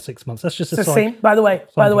in the last 6 months. That's just It's the same. By the way,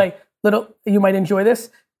 you might enjoy this.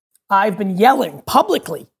 I've been yelling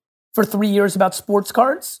publicly for 3 years about sports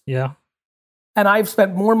cards. Yeah. And I've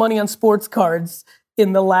spent more money on sports cards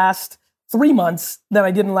in the last 3 months than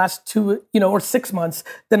I did in the last 2, or 6 months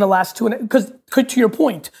than the last 2. Because to your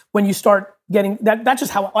point, when you start getting that's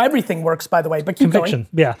just how everything works, by the way. But keep conviction, going.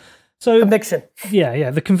 yeah. So conviction.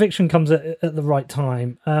 Yeah. The conviction comes at the right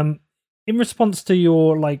time. In response to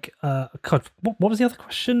your God, what was the other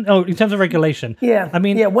question? Oh, in terms of regulation. Yeah. I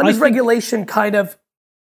mean, when does regulation kind of?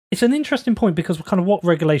 It's an interesting point because kind of what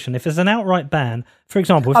regulation? If there's an outright ban, for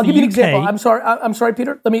example, I'll give you an example. I'm sorry,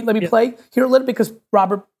 Peter. Let me play here a little bit because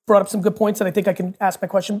Robert brought up some good points, and I think I can ask my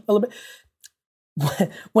question a little bit.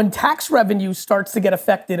 When tax revenue starts to get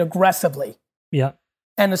affected aggressively, yeah,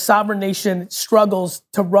 and the sovereign nation struggles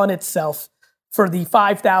to run itself for the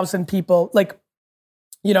 5,000 people,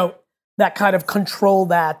 that kind of control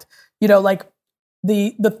that,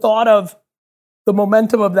 the thought of the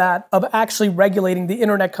momentum of that, of actually regulating the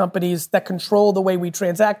internet companies that control the way we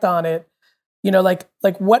transact on it,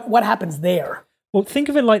 what happens there? Well, think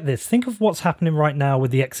of it like this. Think of what's happening right now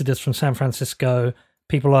with the exodus from San Francisco.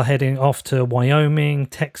 People are heading off to Wyoming,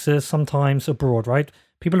 Texas, sometimes abroad, right?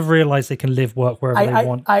 People have realized they can live, work wherever they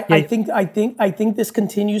want. I think this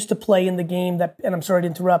continues to play in the game that, and I'm sorry to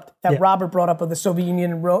interrupt, that Robert brought up of the Soviet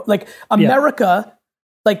Union and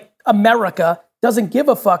America doesn't give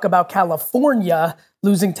a fuck about California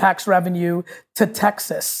losing tax revenue to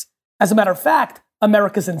Texas. As a matter of fact,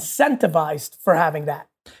 America's incentivized for having that.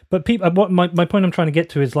 But people, what my point I'm trying to get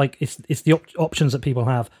to is it's the options that people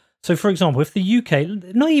have. So, for example, if the UK,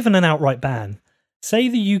 not even an outright ban, say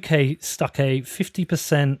the UK stuck a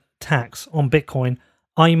 50% tax on Bitcoin,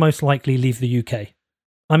 I most likely leave the UK.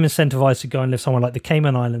 I'm incentivized to go and live somewhere like the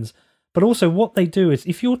Cayman Islands. But also, what they do is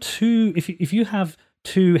if you have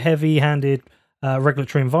too heavy-handed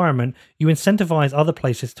regulatory environment, you incentivize other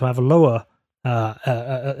places to have a lower,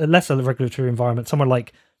 a lesser regulatory environment. Somewhere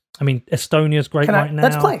like, Estonia's great right now.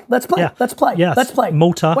 Let's play. Yes. Let's play.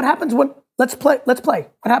 Malta. What happens when? Let's play. What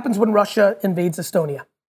happens when Russia invades Estonia?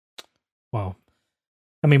 Wow.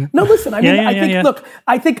 No, listen. Look,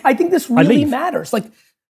 I think this really matters. Like,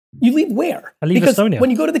 you leave where? I leave Estonia.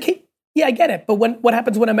 When you go to the yeah, I get it. But what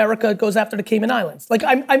happens when America goes after the Cayman Islands? Like,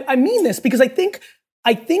 I mean this because I think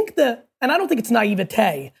and I don't think it's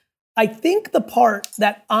naivete. I think the part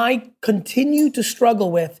that I continue to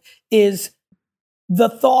struggle with is the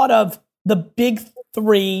thought of the big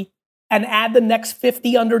three and add the next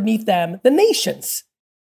 50 underneath them, the nations.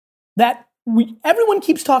 That everyone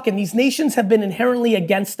keeps talking, these nations have been inherently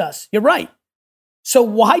against us. You're right. So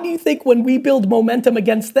why do you think when we build momentum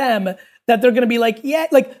against them that they're going to be like, yeah,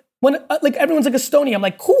 like when everyone's like Estonia, I'm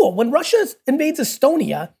like, cool. When Russia invades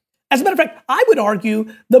Estonia As a matter of fact, I would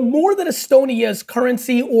argue the more that Estonia's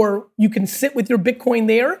currency, or you can sit with your Bitcoin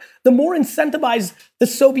there, the more incentivized the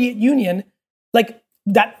Soviet Union, like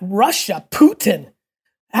that Russia, Putin,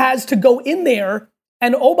 has to go in there.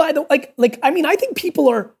 And oh, by the I think people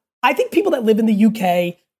that live in the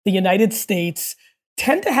UK, the United States,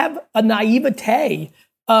 tend to have a naivete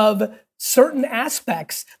of certain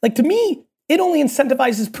aspects. Like, to me, it only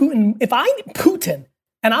incentivizes Putin. If I'm Putin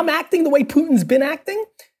and I'm acting the way Putin's been acting,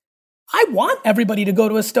 I want everybody to go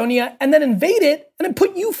to Estonia and then invade it and then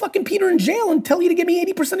put you fucking Peter in jail and tell you to give me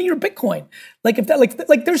 80% of your Bitcoin. Like, if that,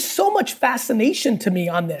 like there's so much fascination to me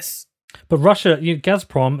on this. But Russia,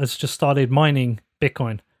 Gazprom has just started mining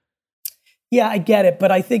Bitcoin. Yeah, I get it.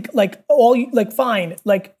 But I think fine.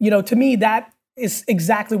 To me, that is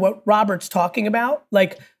exactly what Robert's talking about.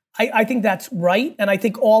 Like, I think that's right. And I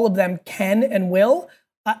think all of them can and will.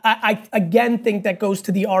 I again think that goes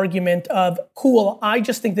to the argument of, cool, I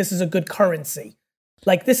just think this is a good currency.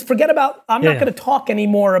 Like this, forget about, I'm not going to talk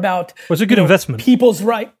anymore about it's a good investment. People's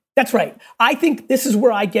right. That's right. I think this is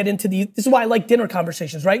where I get into this is why I like dinner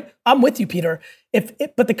conversations, right? I'm with you, Peter.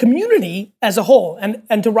 But the community as a whole,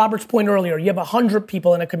 and to Robert's point earlier, you have 100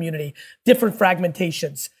 people in a community, different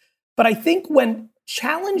fragmentations. But I think when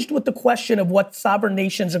challenged with the question of what sovereign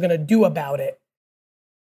nations are going to do about it,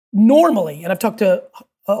 normally, and I've talked to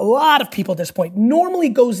a lot of people at this point, normally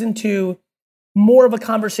goes into more of a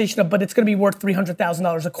conversation of, but it's going to be worth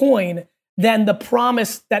 $300,000 a coin than the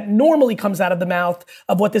promise that normally comes out of the mouth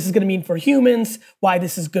of what this is going to mean for humans, why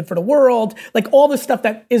this is good for the world, like all the stuff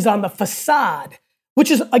that is on the facade, which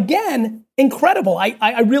is, again, incredible.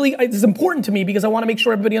 I really, it's important to me because I want to make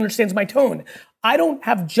sure everybody understands my tone. I don't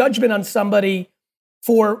have judgment on somebody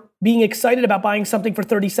for being excited about buying something for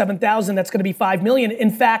 $37,000 that's going to be $5 million.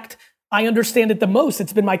 In fact, I understand it the most.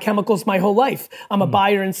 It's been my chemicals my whole life. I'm a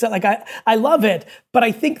buyer and sell. Like I love it. But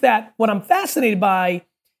I think that what I'm fascinated by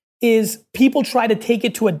is people try to take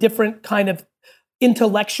it to a different kind of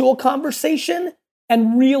intellectual conversation.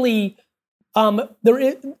 And really,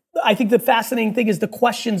 I think the fascinating thing is the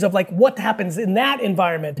questions of like what happens in that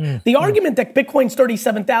environment. The argument that Bitcoin's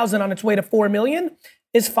 37,000 on its way to 4 million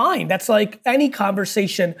is fine. That's like any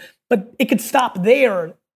conversation, but it could stop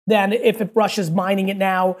there. Than if Russia's mining it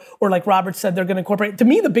now, or like Robert said, they're going to incorporate. To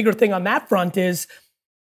me, the bigger thing on that front is,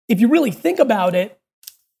 if you really think about it,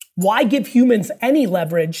 why give humans any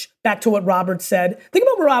leverage? Back to what Robert said. Think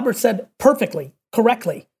about what Robert said perfectly,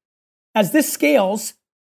 correctly. As this scales,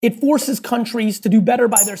 it forces countries to do better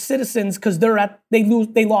by their citizens because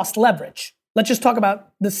they lost leverage. Let's just talk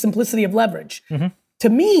about the simplicity of leverage. Mm-hmm. To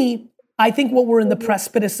me, I think what we're in the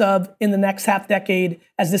precipice of in the next half decade,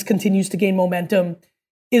 as this continues to gain momentum,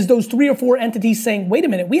 is those 3 or 4 entities saying, wait a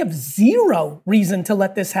minute, we have zero reason to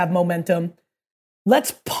let this have momentum.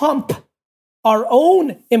 Let's pump our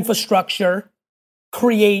own infrastructure,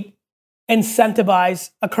 create,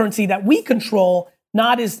 incentivize a currency that we control,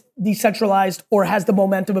 not as decentralized or has the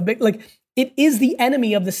momentum of big. Like, it is the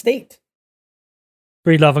enemy of the state.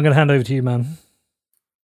 Breedlove, I'm going to hand over to you, man.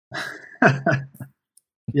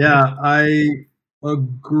 Yeah, I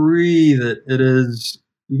agree that it is.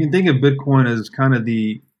 You can think of Bitcoin as kind of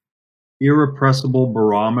the irrepressible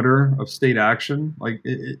barometer of state action. Like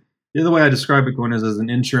the other way I describe Bitcoin is as an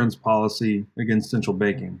insurance policy against central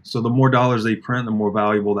banking. So the more dollars they print, the more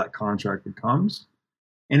valuable that contract becomes.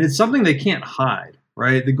 And it's something they can't hide,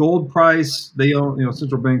 right? The gold price, they own,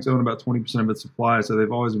 central banks own about 20% of its supply. So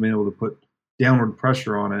they've always been able to put downward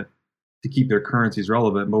pressure on it to keep their currencies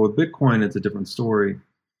relevant. But with Bitcoin, it's a different story.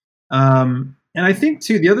 And I think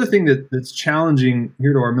too, the other thing that's challenging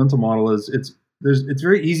here to our mental model is it's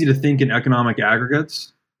very easy to think in economic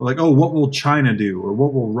aggregates, like, oh, what will China do, or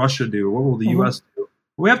what will Russia do, or what will the U.S. do?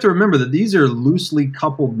 We have to remember that these are loosely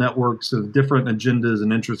coupled networks of different agendas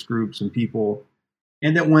and interest groups and people,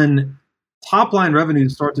 and that when top line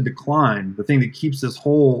revenues start to decline, the thing that keeps this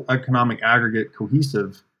whole economic aggregate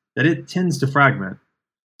cohesive, that it tends to fragment.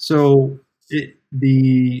 So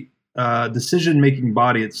the decision-making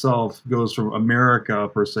body itself goes from America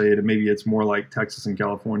per se to maybe it's more like Texas and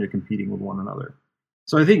California competing with one another.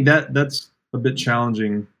 So I think that's a bit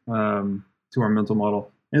challenging to our mental model.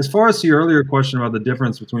 And as far as the earlier question about the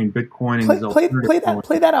difference between Bitcoin and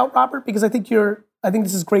play that out, Robert, because I think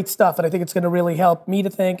this is great stuff, and I think it's going to really help me to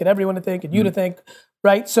think and everyone to think and you to think,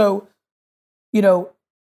 right? So,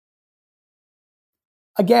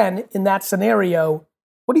 again, in that scenario,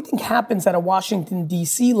 what do you think happens at a Washington,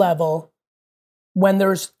 D.C. level when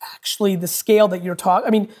there's actually the scale that you're talking?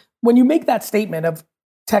 I mean, when you make that statement of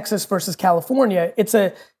Texas versus California, it's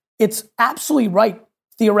absolutely right,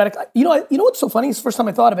 theoretically. You know what's so funny? It's the first time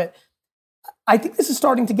I thought of it. I think this is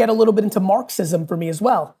starting to get a little bit into Marxism for me as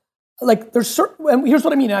well. like there's certain, and here's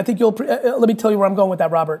what I mean. And I think let me tell you where I'm going with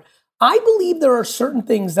that, Robert. I believe there are certain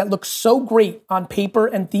things that look so great on paper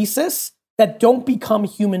and thesis that don't become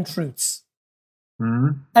human truths.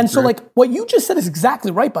 Mm-hmm. And so like what you just said is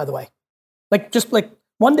exactly right, by the way. Like just like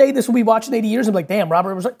one day this will be watching 80 years and be like, damn,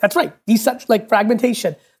 Robert was right. That's right. Like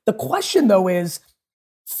fragmentation. The question though is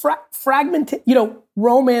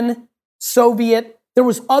Roman, Soviet, there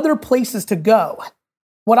was other places to go.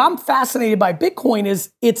 What I'm fascinated by Bitcoin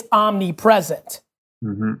is it's omnipresent.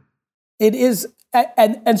 Mm-hmm. It is,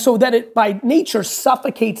 and so that it by nature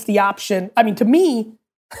suffocates the option. I mean, to me,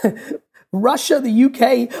 Russia, the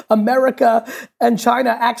UK, America, and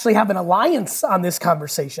China actually have an alliance on this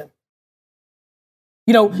conversation.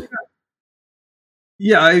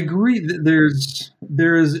 Yeah, I agree that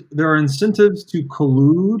there are incentives to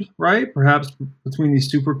collude, right? Perhaps between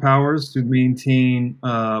these superpowers to maintain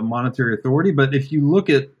monetary authority. But if you look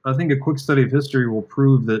at, I think a quick study of history will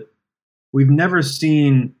prove that we've never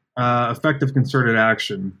seen effective concerted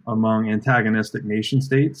action among antagonistic nation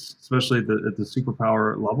states, especially at the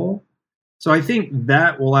superpower level. So I think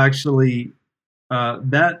that will actually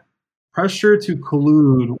that pressure to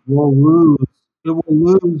collude will lose. It will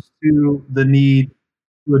lose to the need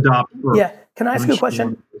to adopt first. Yeah. Can I ask you a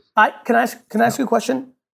question? Can I ask you a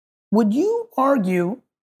question? Would you argue,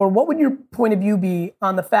 or what would your point of view be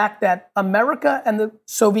on the fact that America and the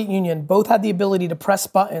Soviet Union both had the ability to press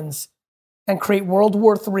buttons and create World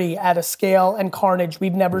War III at a scale and carnage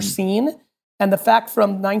we've never seen, and the fact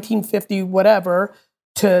from 1950 whatever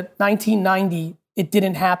to 1990 it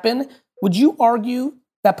didn't happen? Would you argue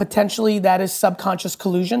that potentially that is subconscious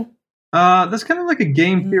collusion? That's kind of like a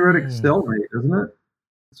game theoretic stalemate, isn't it?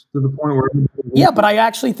 It's to the point where yeah, but I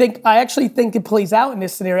actually think it plays out in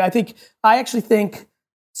this scenario. I actually think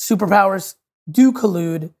superpowers do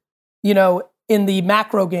collude, in the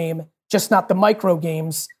macro game, just not the micro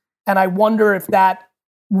games. And I wonder if that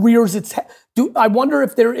rears its head. I wonder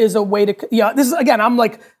if there is a way to. Yeah, this is again.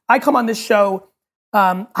 I come on this show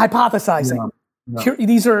hypothesizing. Yeah.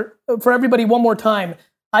 These are for everybody. One more time.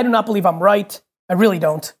 I do not believe I'm right. I really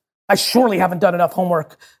don't. I surely haven't done enough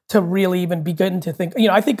homework to really even begin to think.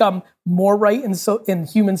 I think I'm more right in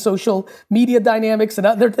human social media dynamics and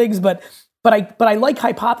other things. But I like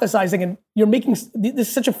hypothesizing, and you're making this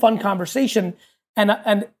is such a fun conversation,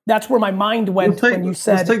 and that's where my mind went when you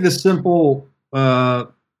said. Let's take the simple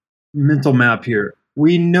mental map here.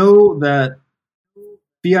 We know that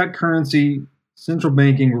fiat currency. Central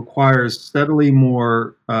banking requires steadily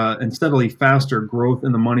more and steadily faster growth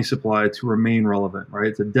in the money supply to remain relevant, right?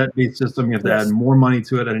 It's a debt-based system. You have to add more money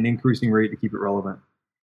to it at an increasing rate to keep it relevant.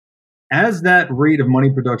 As that rate of money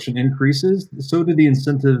production increases, so do the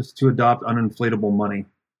incentives to adopt uninflatable money.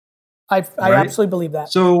 I absolutely believe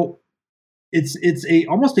that. So it's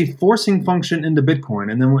almost a forcing function into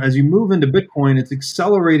Bitcoin, and then as you move into Bitcoin, it's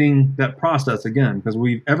accelerating that process again because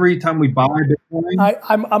every time we buy Bitcoin,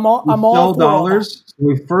 I'm all sell dollars. So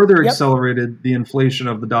we further accelerated the inflation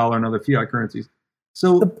of the dollar and other fiat currencies.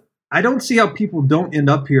 So I don't see how people don't end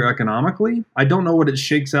up here economically. I don't know what it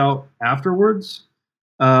shakes out afterwards,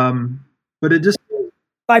 but it just.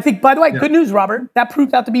 I think, by the way, good news, Robert. That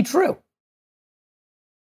proved out to be true.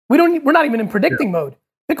 We're not even in predicting mode.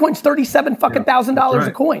 Bitcoin's $37,000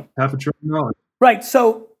 a coin. $500 billion. Right.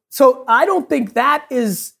 So I don't think that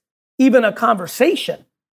is even a conversation.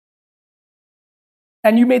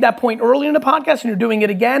 And you made that point earlier in the podcast, and you're doing it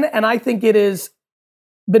again. And I think it has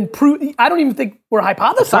been proven. I don't even think we're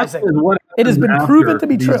hypothesizing. It has been proven to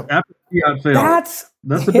be true. After fiat fails,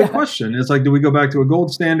 that's the big question. It's like, do we go back to a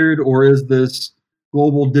gold standard, or is this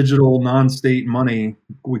global digital non-state money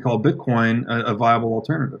we call Bitcoin a viable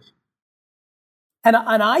alternative? And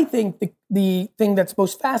I think the thing that's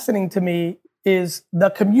most fascinating to me is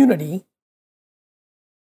the community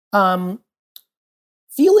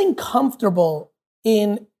feeling comfortable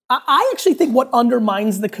in. I actually think what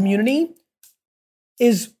undermines the community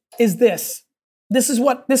is this. This is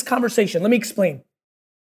what this conversation. Let me explain.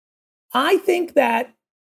 I think that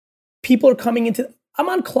people are coming into. I'm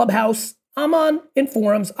on Clubhouse. I'm in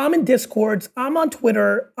forums. I'm in Discords. I'm on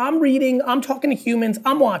Twitter. I'm reading. I'm talking to humans.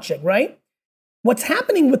 I'm watching. Right. What's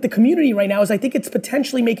happening with the community right now is I think it's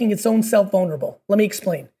potentially making its own self vulnerable. Let me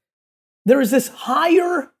explain. There is this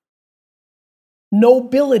higher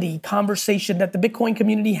nobility conversation that the Bitcoin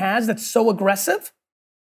community has that's so aggressive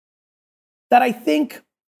that I think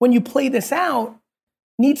when you play this out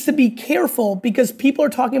needs to be careful because people are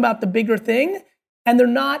talking about the bigger thing and they're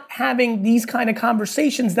not having these kind of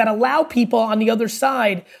conversations that allow people on the other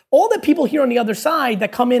side. All that people hear on the other side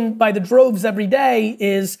that come in by the droves every day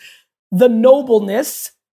is the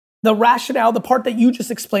nobleness, the rationale, the part that you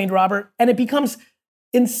just explained, Robert, and it becomes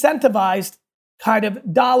incentivized kind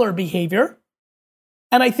of dollar behavior.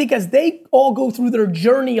 And I think as they all go through their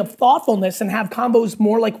journey of thoughtfulness and have combos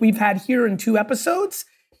more like we've had here in 2 episodes,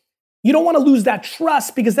 you don't want to lose that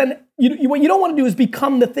trust, because then what you don't want to do is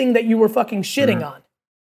become the thing that you were fucking shitting on.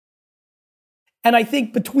 And I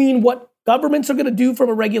think between what governments are going to do from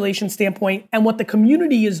a regulation standpoint and what the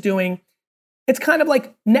community is doing, it's kind of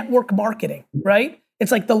like network marketing, right?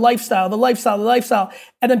 It's like the lifestyle.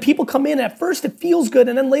 And then people come in, at first it feels good,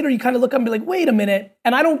 and then later you kind of look up and be like, wait a minute.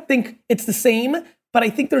 And I don't think it's the same, but I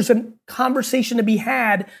think there's a conversation to be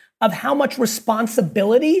had of how much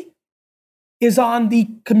responsibility is on the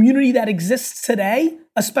community that exists today,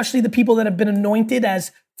 especially the people that have been anointed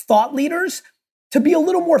as thought leaders, to be a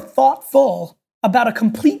little more thoughtful about a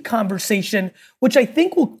complete conversation, which I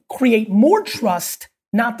think will create more trust,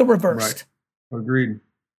 not the reversed. Right. Agreed.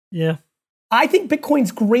 Yeah. I think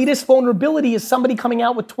Bitcoin's greatest vulnerability is somebody coming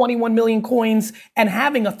out with 21 million coins and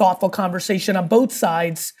having a thoughtful conversation on both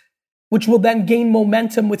sides, which will then gain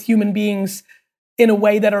momentum with human beings in a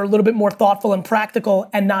way that are a little bit more thoughtful and practical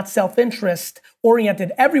and not self-interest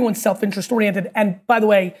oriented. Everyone's self-interest oriented. And by the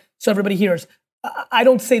way, so everybody hears, I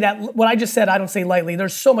don't say that, what I just said, I don't say lightly.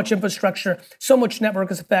 There's so much infrastructure, so much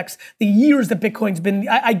network effects, the years that Bitcoin's been,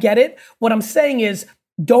 I get it. What I'm saying is,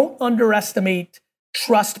 don't underestimate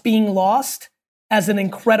trust being lost as an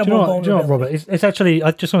incredible vulnerability. Do you know what, Robert? It's actually,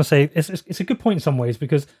 I just want to say, it's a good point in some ways,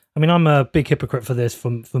 because, I mean, I'm a big hypocrite for this,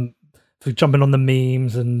 for jumping on the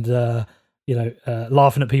memes and,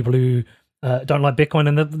 laughing at people who don't like Bitcoin.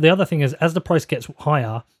 And the other thing is, as the price gets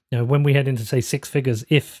higher, when we head into, say, 6 figures,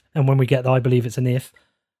 and when we get, I believe it's an if,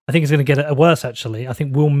 I think it's going to get worse, actually. I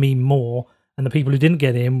think we'll meme more, and the people who didn't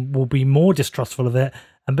get in will be more distrustful of it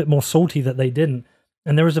and a bit more salty that they didn't.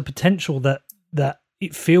 And there is a potential that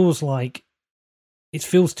it feels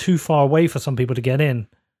too far away for some people to get in.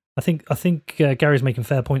 I think Gary's making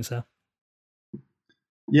fair points there.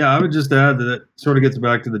 Yeah, I would just add that it sort of gets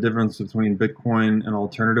back to the difference between Bitcoin and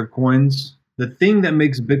alternative coins. The thing that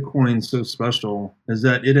makes Bitcoin so special is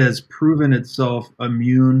that it has proven itself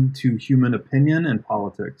immune to human opinion and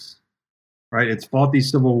politics, right? It's fought these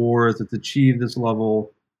civil wars. It's achieved this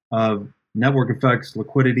level of network effects,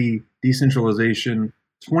 liquidity, decentralization.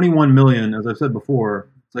 21 million, as I've said before,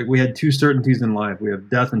 it's like we had 2 certainties in life. We have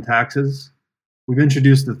death and taxes. We've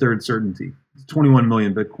introduced the 3rd certainty. It's 21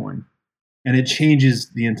 million Bitcoin. And it changes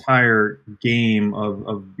the entire game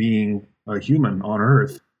of being a human on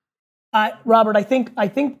Earth. Robert, I think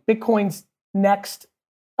Bitcoin's next.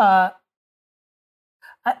 I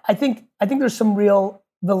think there's some real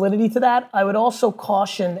validity to that. I would also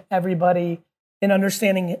caution everybody in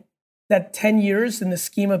understanding that 10 years in the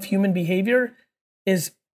scheme of human behavior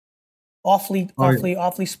is awfully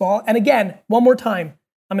small. And again, one more time,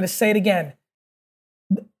 I'm going to say it again.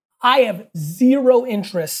 I have zero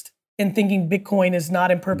interest in thinking Bitcoin is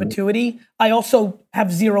not in perpetuity. I also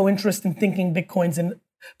have zero interest in thinking Bitcoin's in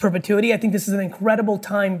perpetuity. I think this is an incredible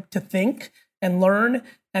time to think and learn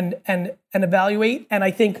and evaluate. And I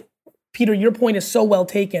think, Peter, your point is so well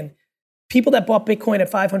taken. People that bought Bitcoin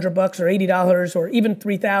at $500 or $80 or even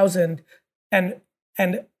 $3,000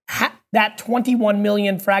 and that 21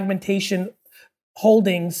 million fragmentation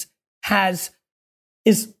holdings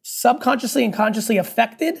is subconsciously and consciously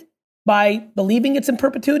affected by believing it's in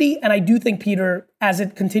perpetuity. And I do think, Peter, as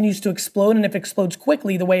it continues to explode, and if it explodes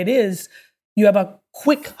quickly the way it is, you have a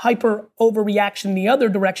quick hyper overreaction in the other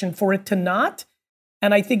direction for it to not.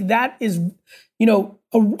 And I think that is,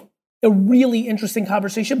 a really interesting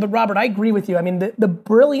conversation. But Robert, I agree with you. I mean, the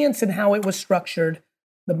brilliance in how it was structured,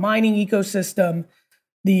 the mining ecosystem,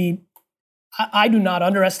 I do not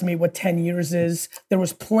underestimate what 10 years is. There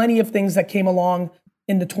was plenty of things that came along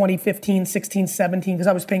in the 2015, 16, 17, because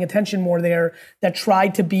I was paying attention more there, that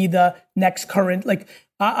tried to be the next current. Like,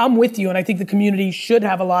 I'm with you, and I think the community should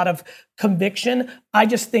have a lot of conviction. I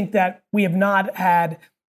just think that we have not had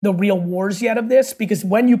the real wars yet of this, because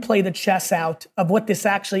when you play the chess out of what this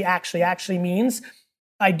actually means,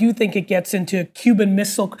 I do think it gets into Cuban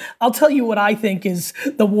Missile. I'll tell you what I think is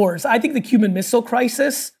the wars. I think the Cuban Missile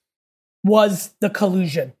Crisis was the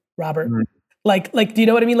collusion, Robert. Mm-hmm. Like, do you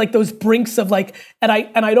know what I mean? Like those brinks of like, and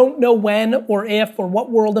I don't know when or if or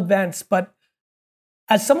what world events, but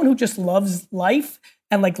as someone who just loves life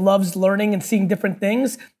and like loves learning and seeing different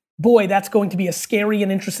things, boy, that's going to be a scary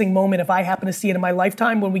and interesting moment if I happen to see it in my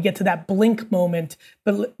lifetime when we get to that blink moment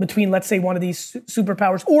between, let's say, one of these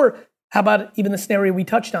superpowers, or how about even the scenario we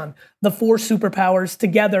touched on, the 4 superpowers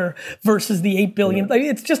together versus the 8 billion. Like,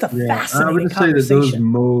 it's just a fascinating I would just conversation. say that those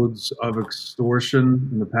modes of extortion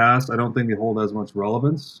in the past, I don't think they hold as much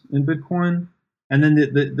relevance in Bitcoin. And then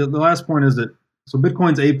the last point is that So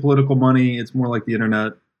Bitcoin's apolitical money. It's more like the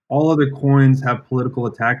internet. All other coins have political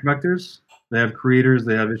attack vectors. They have creators,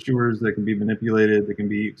 they have issuers that can be manipulated, they can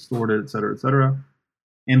be extorted, et cetera, et cetera.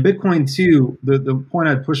 And Bitcoin too, the point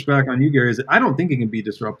I'd push back on you, Gary, is that I don't think it can be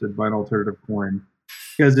disrupted by an alternative coin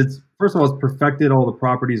because it's, first of all, it's perfected all the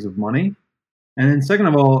properties of money. And then second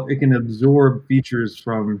of all, it can absorb features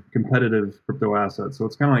from competitive crypto assets. So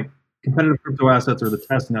it's kind of like competitive crypto assets are the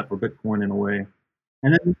test net for Bitcoin in a way.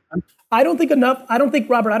 And then I don't think enough. I don't think,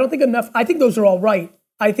 Robert, I don't think enough. I think those are all right.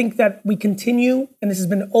 I think that we continue, and this has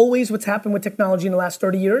been always what's happened with technology in the last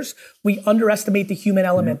 30 years, we underestimate the human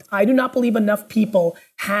element. I do not believe enough people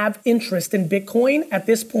have interest in Bitcoin at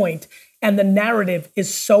this point, and the narrative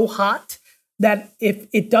is so hot that if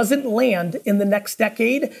it doesn't land in the next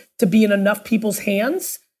decade to be in enough people's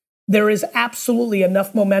hands, there is absolutely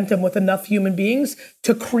enough momentum with enough human beings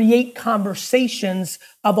to create conversations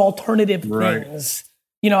of alternative things.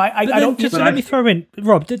 You know, I don't just let me throw in,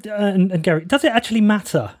 Rob and Gary. Does it actually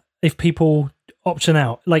matter if people option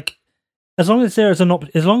out? Like, as long as there is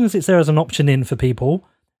it's there as an option in for people.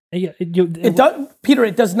 It does, Peter.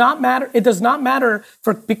 It does not matter. It does not matter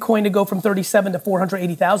for Bitcoin to go from 37 to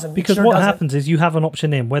 480,000 because what happens is you have an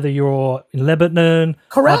option in whether you're in Lebanon,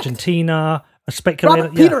 Argentina, a speculator.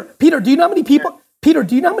 Robert, Peter, do you know how many people? Peter,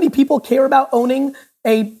 do you know how many people care about owning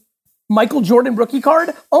a Michael Jordan rookie card?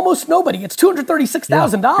 Almost nobody. It's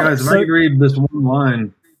 $236,000. Guys, if I could read this one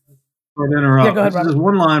line, sorry to interrupt. Yeah, go ahead, This is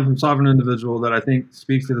one line from Sovereign Individual that I think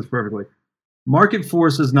speaks to this perfectly. Market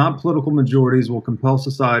forces, not political majorities, will compel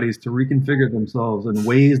societies to reconfigure themselves in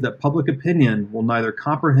ways that public opinion will neither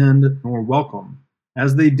comprehend nor welcome.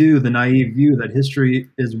 As they do, the naive view that history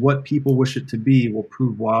is what people wish it to be will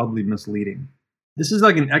prove wildly misleading. This is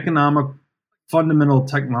like an economic fundamental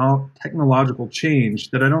technological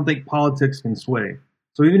change that I don't think politics can sway.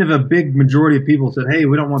 So even if a big majority of people said, hey,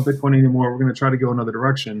 we don't want Bitcoin anymore, we're going to try to go another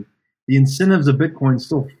direction, the incentives of Bitcoin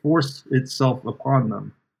still force itself upon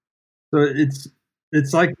them. So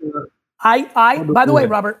it's like by the way,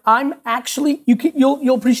 Robert, I'm actually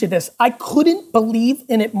you'll appreciate this. I couldn't believe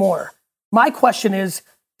in it more. My question is,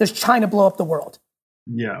 does China blow up the world?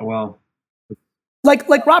 Yeah, well,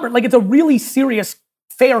 like Robert, like it's a really serious,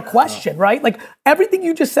 fair question, right? Like everything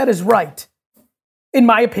you just said is right, in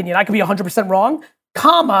my opinion. I could be 100% wrong.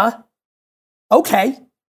 Okay.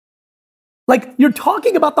 Like you're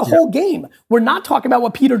talking about the whole game. We're not talking about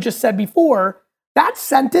what Peter just said before. That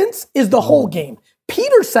sentence is the whole game.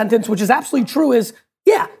 Peter's sentence, which is absolutely true, is,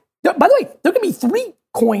 yeah, by the way, there can be 3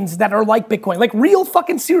 coins that are like Bitcoin, like real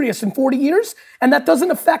fucking serious in 40 years, and that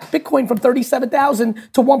doesn't affect Bitcoin from 37,000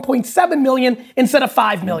 to 1.7 million instead of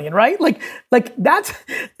 5 million, right? Like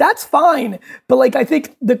that's fine. But like, I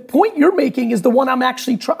think the point you're making is the one I'm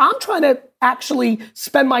actually I'm trying to actually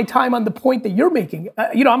spend my time on the point that you're making.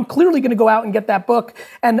 I'm clearly going to go out and get that book,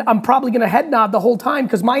 and I'm probably going to head nod the whole time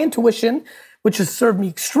because my intuition, which has served me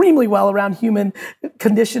extremely well around human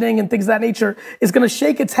conditioning and things of that nature, is going to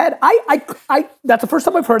shake its head. That's the first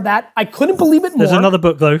time I've heard that. I couldn't believe it more. There's another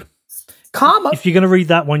book though. If you're going to read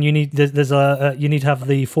that one, you need you need to have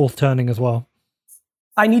the fourth turning as well.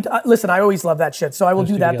 I need to listen. I always love that shit, so I will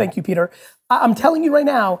do that. Thank you, Peter. I'm telling you right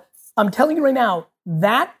now.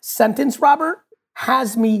 That sentence, Robert,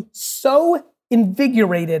 has me so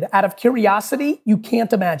invigorated out of curiosity you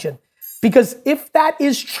can't imagine. Because if that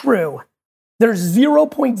is true, there's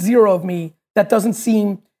 0.0 of me that doesn't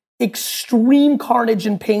seem extreme carnage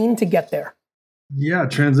and pain to get there. Yeah,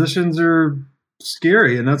 transitions are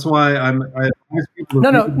scary, and that's why I advise people.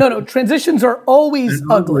 No. Transitions are always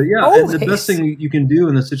ugly. Yeah, always. And the best thing you can do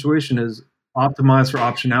in this situation is optimize for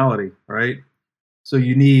optionality, right? So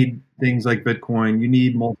you need things like Bitcoin. You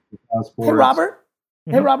need multiple passports. Hey, Robert.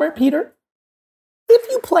 Mm-hmm. Hey, Robert, Peter.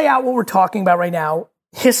 If you play out what we're talking about right now,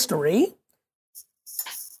 history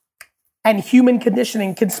and human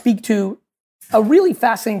conditioning can speak to a really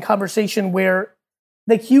fascinating conversation where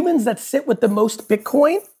the humans that sit with the most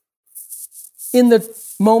Bitcoin in the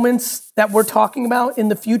moments that we're talking about in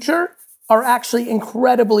the future are actually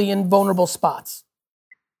incredibly in vulnerable spots.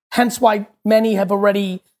 Hence why many have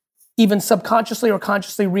already even subconsciously or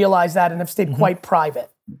consciously realized that and have stayed quite private.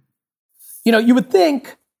 You would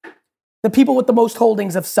think the people with the most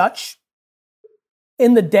holdings of such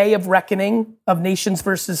in the day of reckoning of nations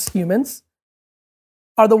versus humans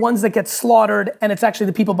are the ones that get slaughtered, and it's actually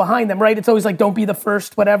the people behind them, right? It's always like, don't be the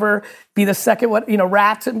first, whatever, be the second,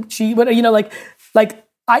 rats and cheat,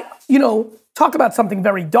 talk about something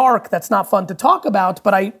very dark that's not fun to talk about,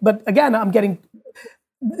 but again, I'm getting,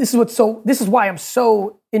 this is why I'm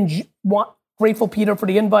so grateful, Peter, for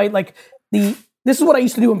the invite. Like the this is what I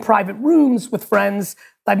used to do in private rooms with friends.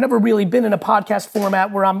 I've never really been in a podcast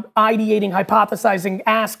format where I'm ideating, hypothesizing,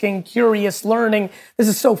 asking, curious, learning. This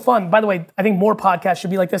is so fun. By the way, I think more podcasts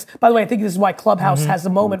should be like this. By the way, I think this is why Clubhouse has a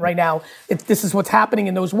moment right now. This is what's happening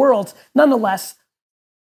in those worlds. Nonetheless,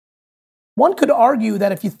 one could argue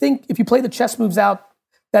that if you play the chess moves out,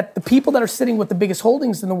 that the people that are sitting with the biggest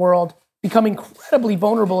holdings in the world become incredibly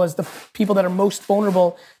vulnerable as the people that are most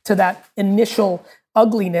vulnerable to that initial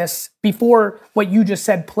ugliness before what you just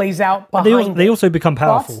said plays out behind they also become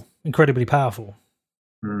powerful, Thoughts? incredibly powerful.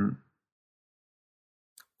 Mm.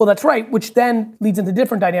 Well, that's right, which then leads into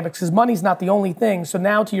different dynamics because money's not the only thing. So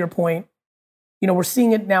now to your point, we're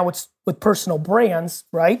seeing it now with personal brands,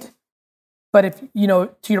 right? But if,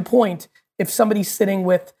 to your point, if somebody's sitting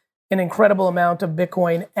with an incredible amount of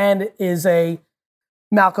Bitcoin and is a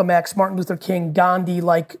Malcolm X, Martin Luther King,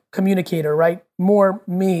 Gandhi-like communicator, right? More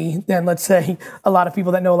me than, let's say, a lot of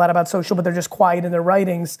people that know a lot about social, but they're just quiet in their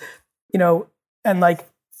writings, and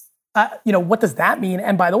what does that mean?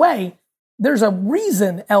 And by the way, there's a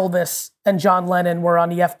reason Elvis and John Lennon were on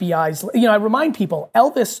the FBI's. I remind people,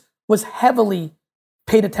 Elvis was heavily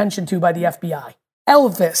paid attention to by the FBI.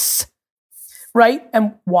 Elvis, right?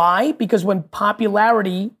 And why? Because when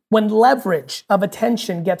leverage of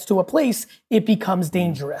attention gets to a place, it becomes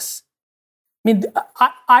dangerous. I mean,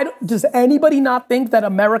 does anybody not think that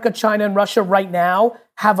America, China, and Russia right now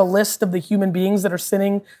have a list of the human beings that are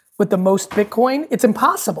sitting with the most Bitcoin? It's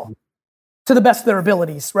impossible to the best of their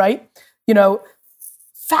abilities, right?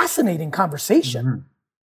 Fascinating conversation.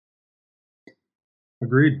 Mm-hmm.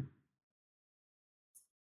 Agreed.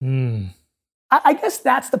 I guess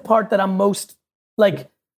that's the part that I'm most like.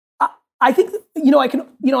 I think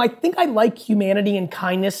I think I like humanity and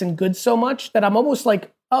kindness and good so much that I'm almost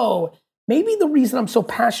like, oh, maybe the reason I'm so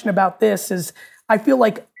passionate about this is I feel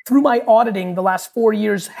like through my auditing the last 4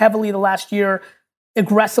 years, heavily the last year,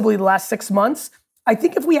 aggressively the last 6 months, I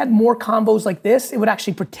think if we had more combos like this, it would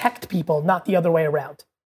actually protect people, not the other way around.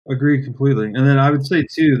 Agreed completely. And then I would say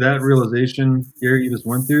too, that realization, Gary, you just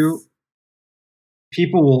went through,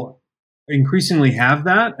 people will increasingly have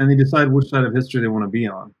that and they decide which side of history they want to be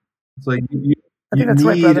on. It's like you need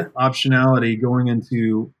optionality going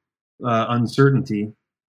into uncertainty,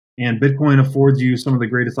 and Bitcoin affords you some of the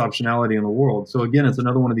greatest optionality in the world. So again, it's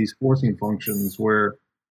another one of these forcing functions where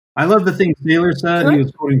I love the thing Taylor said. He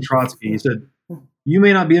was quoting Trotsky. He said, "You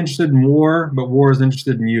may not be interested in war, but war is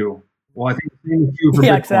interested in you." Well, I think the same is true for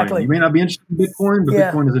Bitcoin. Exactly. You may not be interested in Bitcoin, but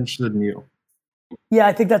Bitcoin is interested in you. Yeah,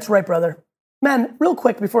 I think that's right, brother. Man, real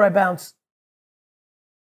quick before I bounce,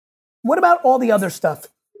 what about all the other stuff?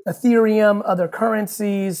 Ethereum, other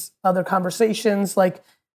currencies, other conversations. Like,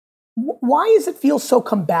 why does it feel so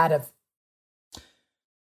combative?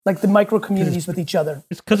 Like the micro communities with each other.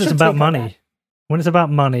 It's because it's about money. When it's about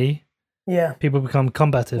money, people become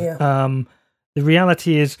combative. Yeah. The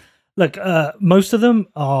reality is, look, most of them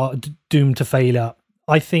are doomed to failure.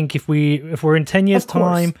 I think if we're in 10 years'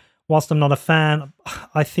 time, whilst I'm not a fan,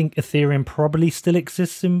 I think Ethereum probably still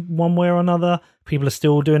exists in one way or another. People are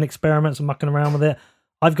still doing experiments and mucking around with it.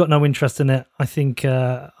 I've got no interest in it. I think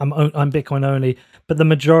I'm Bitcoin only, but the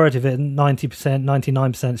majority of it, 90%,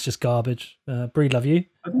 99%, is just garbage. Breed, love you.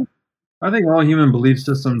 I think all human belief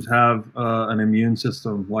systems have an immune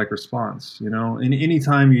system-like response. And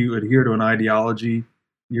anytime you adhere to an ideology,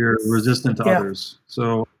 you're resistant to others.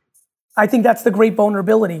 So I think that's the great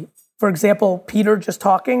vulnerability. For example, Peter just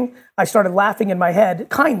talking, I started laughing in my head,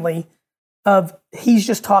 kindly, of he's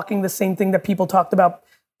just talking the same thing that people talked about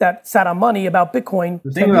that sat on money about Bitcoin.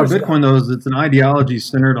 The thing about Bitcoin, though, is it's an ideology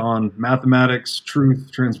centered on mathematics, truth,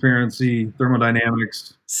 transparency,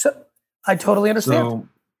 thermodynamics. So, I totally understand.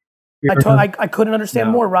 I couldn't understand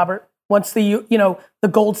more, Robert. Once the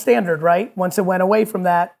gold standard, right? Once it went away from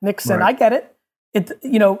that, Nixon, right. I get it.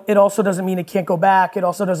 It also doesn't mean it can't go back. It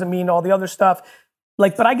also doesn't mean all the other stuff.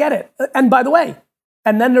 But I get it. And by the way,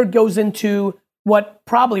 and then there goes into what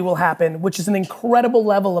probably will happen, which is an incredible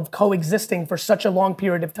level of coexisting for such a long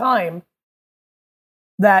period of time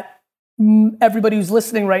that everybody who's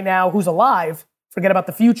listening right now, who's alive, forget about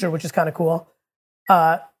the future, which is kind of cool.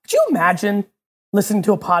 Could you imagine listening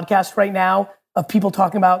to a podcast right now of people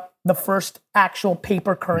talking about the first actual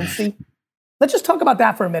paper currency? Let's just talk about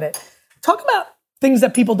that for a minute. Talk about things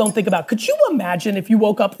that people don't think about. Could you imagine if you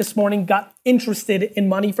woke up this morning, got interested in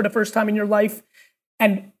money for the first time in your life,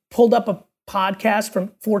 and pulled up a podcast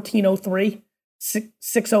from 1403,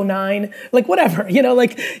 609, whatever,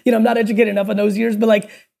 I'm not educated enough on those years, but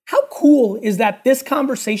how cool is that this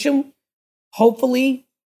conversation hopefully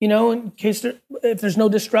in case if there's no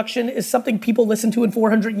destruction, is something people listen to in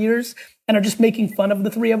 400 years and are just making fun of the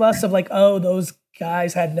three of us of like, oh, those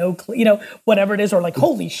guys had no clue, whatever it is, or like,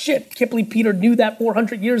 holy shit, can't believe Peter knew that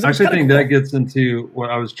 400 years ago. I actually think that gets into what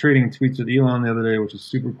I was trading tweets with Elon the other day, which is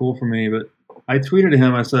super cool for me. But I tweeted to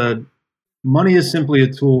him, I said, money is simply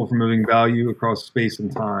a tool for moving value across space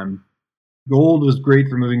and time. Gold was great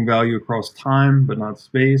for moving value across time, but not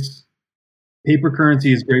space. Paper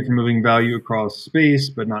currency is great for moving value across space,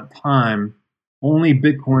 but not time. Only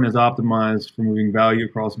Bitcoin is optimized for moving value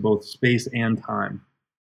across both space and time.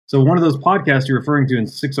 So one of those podcasts you're referring to in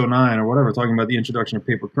 609 or whatever, talking about the introduction of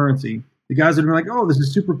paper currency, the guys have been like, oh, this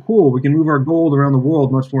is super cool. We can move our gold around the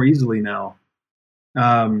world much more easily now.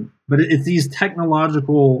 But it's these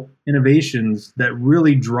technological innovations that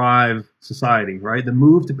really drive society, right? The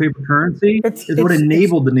move to paper currency is what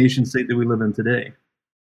enabled the nation state that we live in today.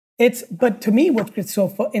 But to me, what's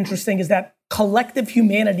so interesting is that collective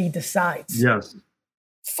humanity decides. Yes.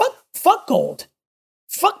 Fuck gold.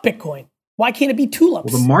 Fuck Bitcoin. Why can't it be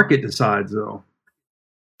tulips? Well, the market decides, though.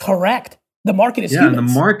 Correct. The market is humans. And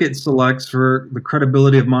the market selects for the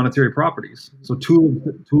credibility of monetary properties. So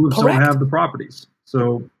tulips don't have the properties.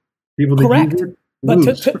 So people that use it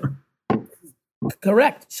lose.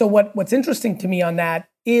 Correct. So what's interesting to me on that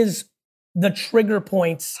is the trigger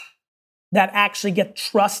points that actually get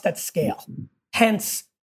trust at scale. Hence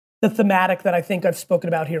the thematic that I think I've spoken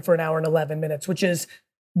about here for an hour and 11 minutes, which is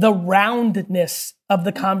the roundness of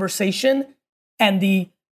the conversation and the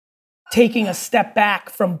taking a step back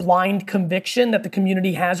from blind conviction that the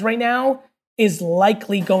community has right now is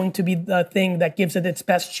likely going to be the thing that gives it its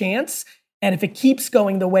best chance. And if it keeps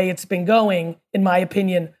going the way it's been going, in my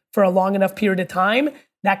opinion, for a long enough period of time,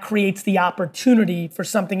 that creates the opportunity for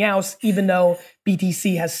something else, even though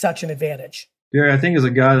BTC has such an advantage. Gary, I think as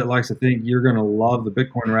a guy that likes to think, you're going to love the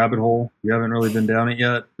Bitcoin rabbit hole. You haven't really been down it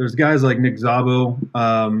yet. There's guys like Nick Szabo.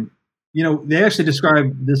 They actually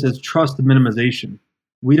describe this as trust minimization.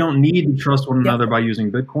 We don't need to trust one another by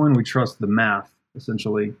using Bitcoin. We trust the math,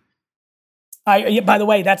 essentially. By the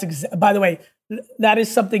way, that is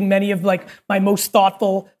something many of like my most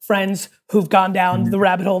thoughtful friends who've gone down the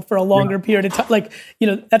rabbit hole for a longer period of time.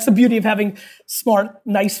 That's the beauty of having smart,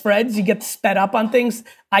 nice friends. You get sped up on things.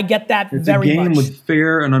 I get that it's very much. It's a game with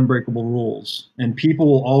fair and unbreakable rules, and people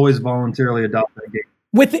will always voluntarily adopt that game.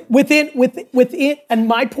 Within, and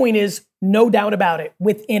my point is, no doubt about it,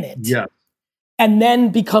 within it. Yes. And then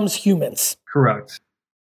becomes humans. Correct.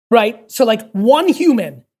 Right? So like one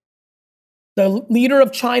human, the leader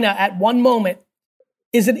of China at one moment,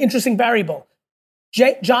 is an interesting variable.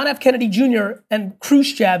 John F. Kennedy Jr. and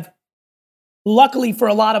Khrushchev, luckily for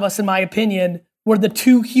a lot of us, in my opinion, were the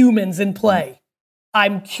two humans in play.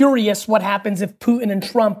 I'm curious what happens if Putin and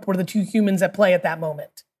Trump were the two humans at play at that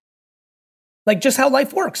moment. Like just how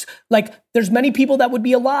life works. Like there's many people that would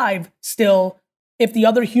be alive still if the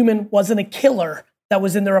other human wasn't a killer that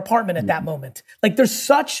was in their apartment at that moment. Like there's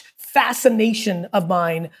such fascination of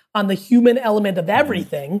mine on the human element of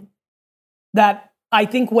everything that I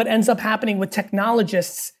think what ends up happening with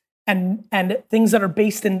technologists and things that are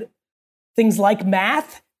based in things like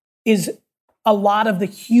math is a lot of the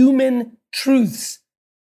human truths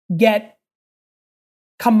get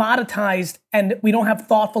commoditized and we don't have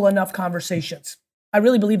thoughtful enough conversations. I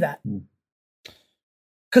really believe that.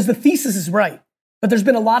 Because the thesis is right. But there's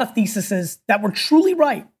been a lot of theses that were truly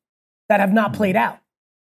right that have not played out.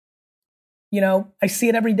 I see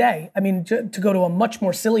it every day. I mean, to go to a much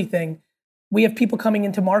more silly thing, we have people coming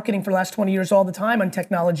into marketing for the last 20 years all the time on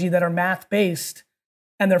technology that are math-based,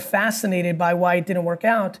 and they're fascinated by why it didn't work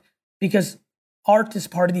out because art is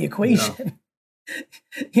part of the equation.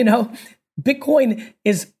 Yeah. Bitcoin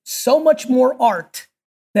is so much more art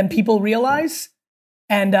than people realize,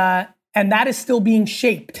 and that is still being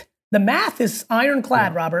shaped. The math is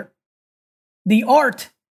ironclad, Robert. The art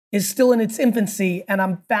is still in its infancy, and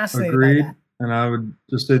I'm fascinated by that. And I would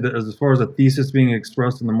just say that as far as a thesis being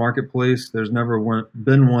expressed in the marketplace, there's never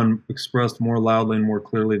been one expressed more loudly and more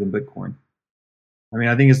clearly than Bitcoin. I mean,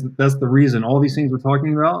 I think that's the reason. All these things we're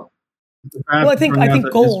talking about. Well, I think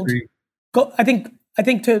gold. I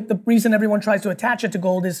think the reason everyone tries to attach it to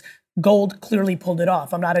gold is gold clearly pulled it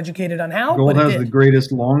off. I'm not educated on how. Gold has the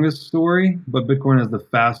greatest, longest story, but Bitcoin has the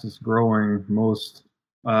fastest growing, most.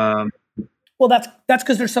 Well, that's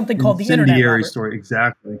because there's something called the internet. Incendiary story,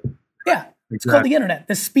 exactly. Yeah, it's called the internet.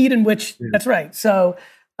 The speed in which that's right. So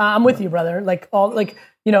I'm with you, brother.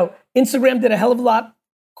 Instagram did a hell of a lot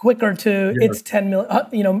quicker to its 10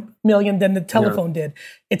 million than the telephone did.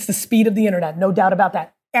 It's the speed of the internet, no doubt about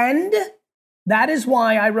that. And that is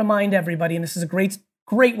why I remind everybody, and this is a great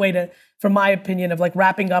great way to, from my opinion, of like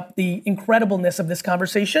wrapping up the incredibleness of this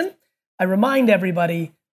conversation. I remind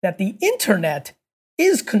everybody that the internet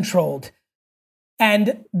is controlled.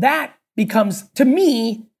 And that becomes, to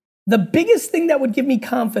me, the biggest thing that would give me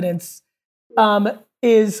confidence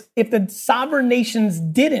is if the sovereign nations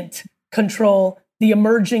didn't control the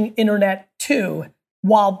emerging internet too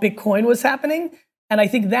while Bitcoin was happening. And I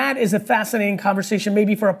think that is a fascinating conversation,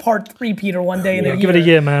 maybe for a part 3, Peter, one day in a year. Give it a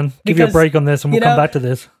year, man. Give you a break on this and we'll come back to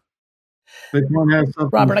this. Bitcoin has something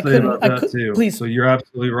Robert, to say about that too. Please. So you're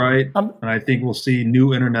absolutely right. And I think we'll see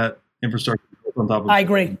new internet infrastructure on top of it. I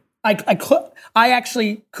agree. I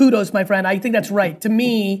actually, kudos, my friend. I think that's right. To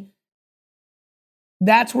me,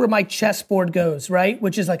 that's where my chessboard goes, right?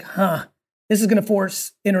 Which is like, this is going to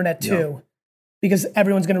force internet too. Because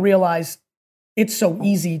everyone's going to realize it's so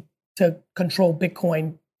easy to control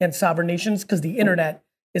Bitcoin and sovereign nations because the internet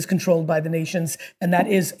is controlled by the nations, and that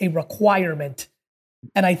is a requirement.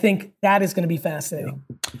 And I think that is going to be fascinating.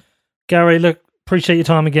 Gary, look, appreciate your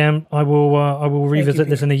time again. I will revisit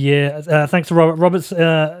this in a year. Thanks to Robert. Robert's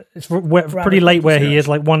it's pretty late where he is,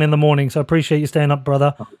 like 1 a.m. So I appreciate you staying up,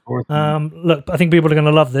 brother. Look, I think people are going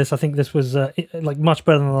to love this. I think this was like much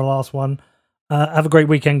better than the last one. Have a great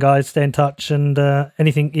weekend, guys. Stay in touch, and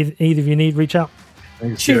anything either of you need, reach out.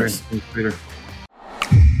 Thanks, cheers. Thanks, Peter.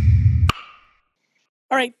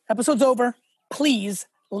 All right, episode's over. Please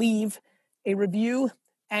leave a review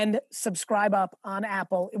and subscribe up on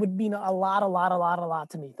Apple. It would mean a lot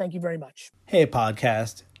to me. Thank you very much. Hey,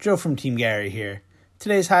 podcast. Joe from Team Gary here.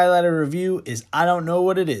 Today's highlighted review is I Don't Know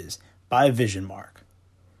What It Is by Vision Mark.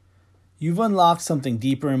 You've unlocked something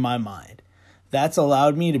deeper in my mind that's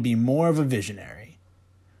allowed me to be more of a visionary.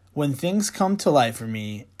 When things come to light for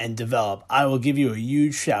me and develop, I will give you a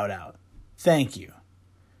huge shout out. Thank you.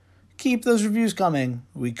 Keep those reviews coming.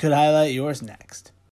 We could highlight yours next.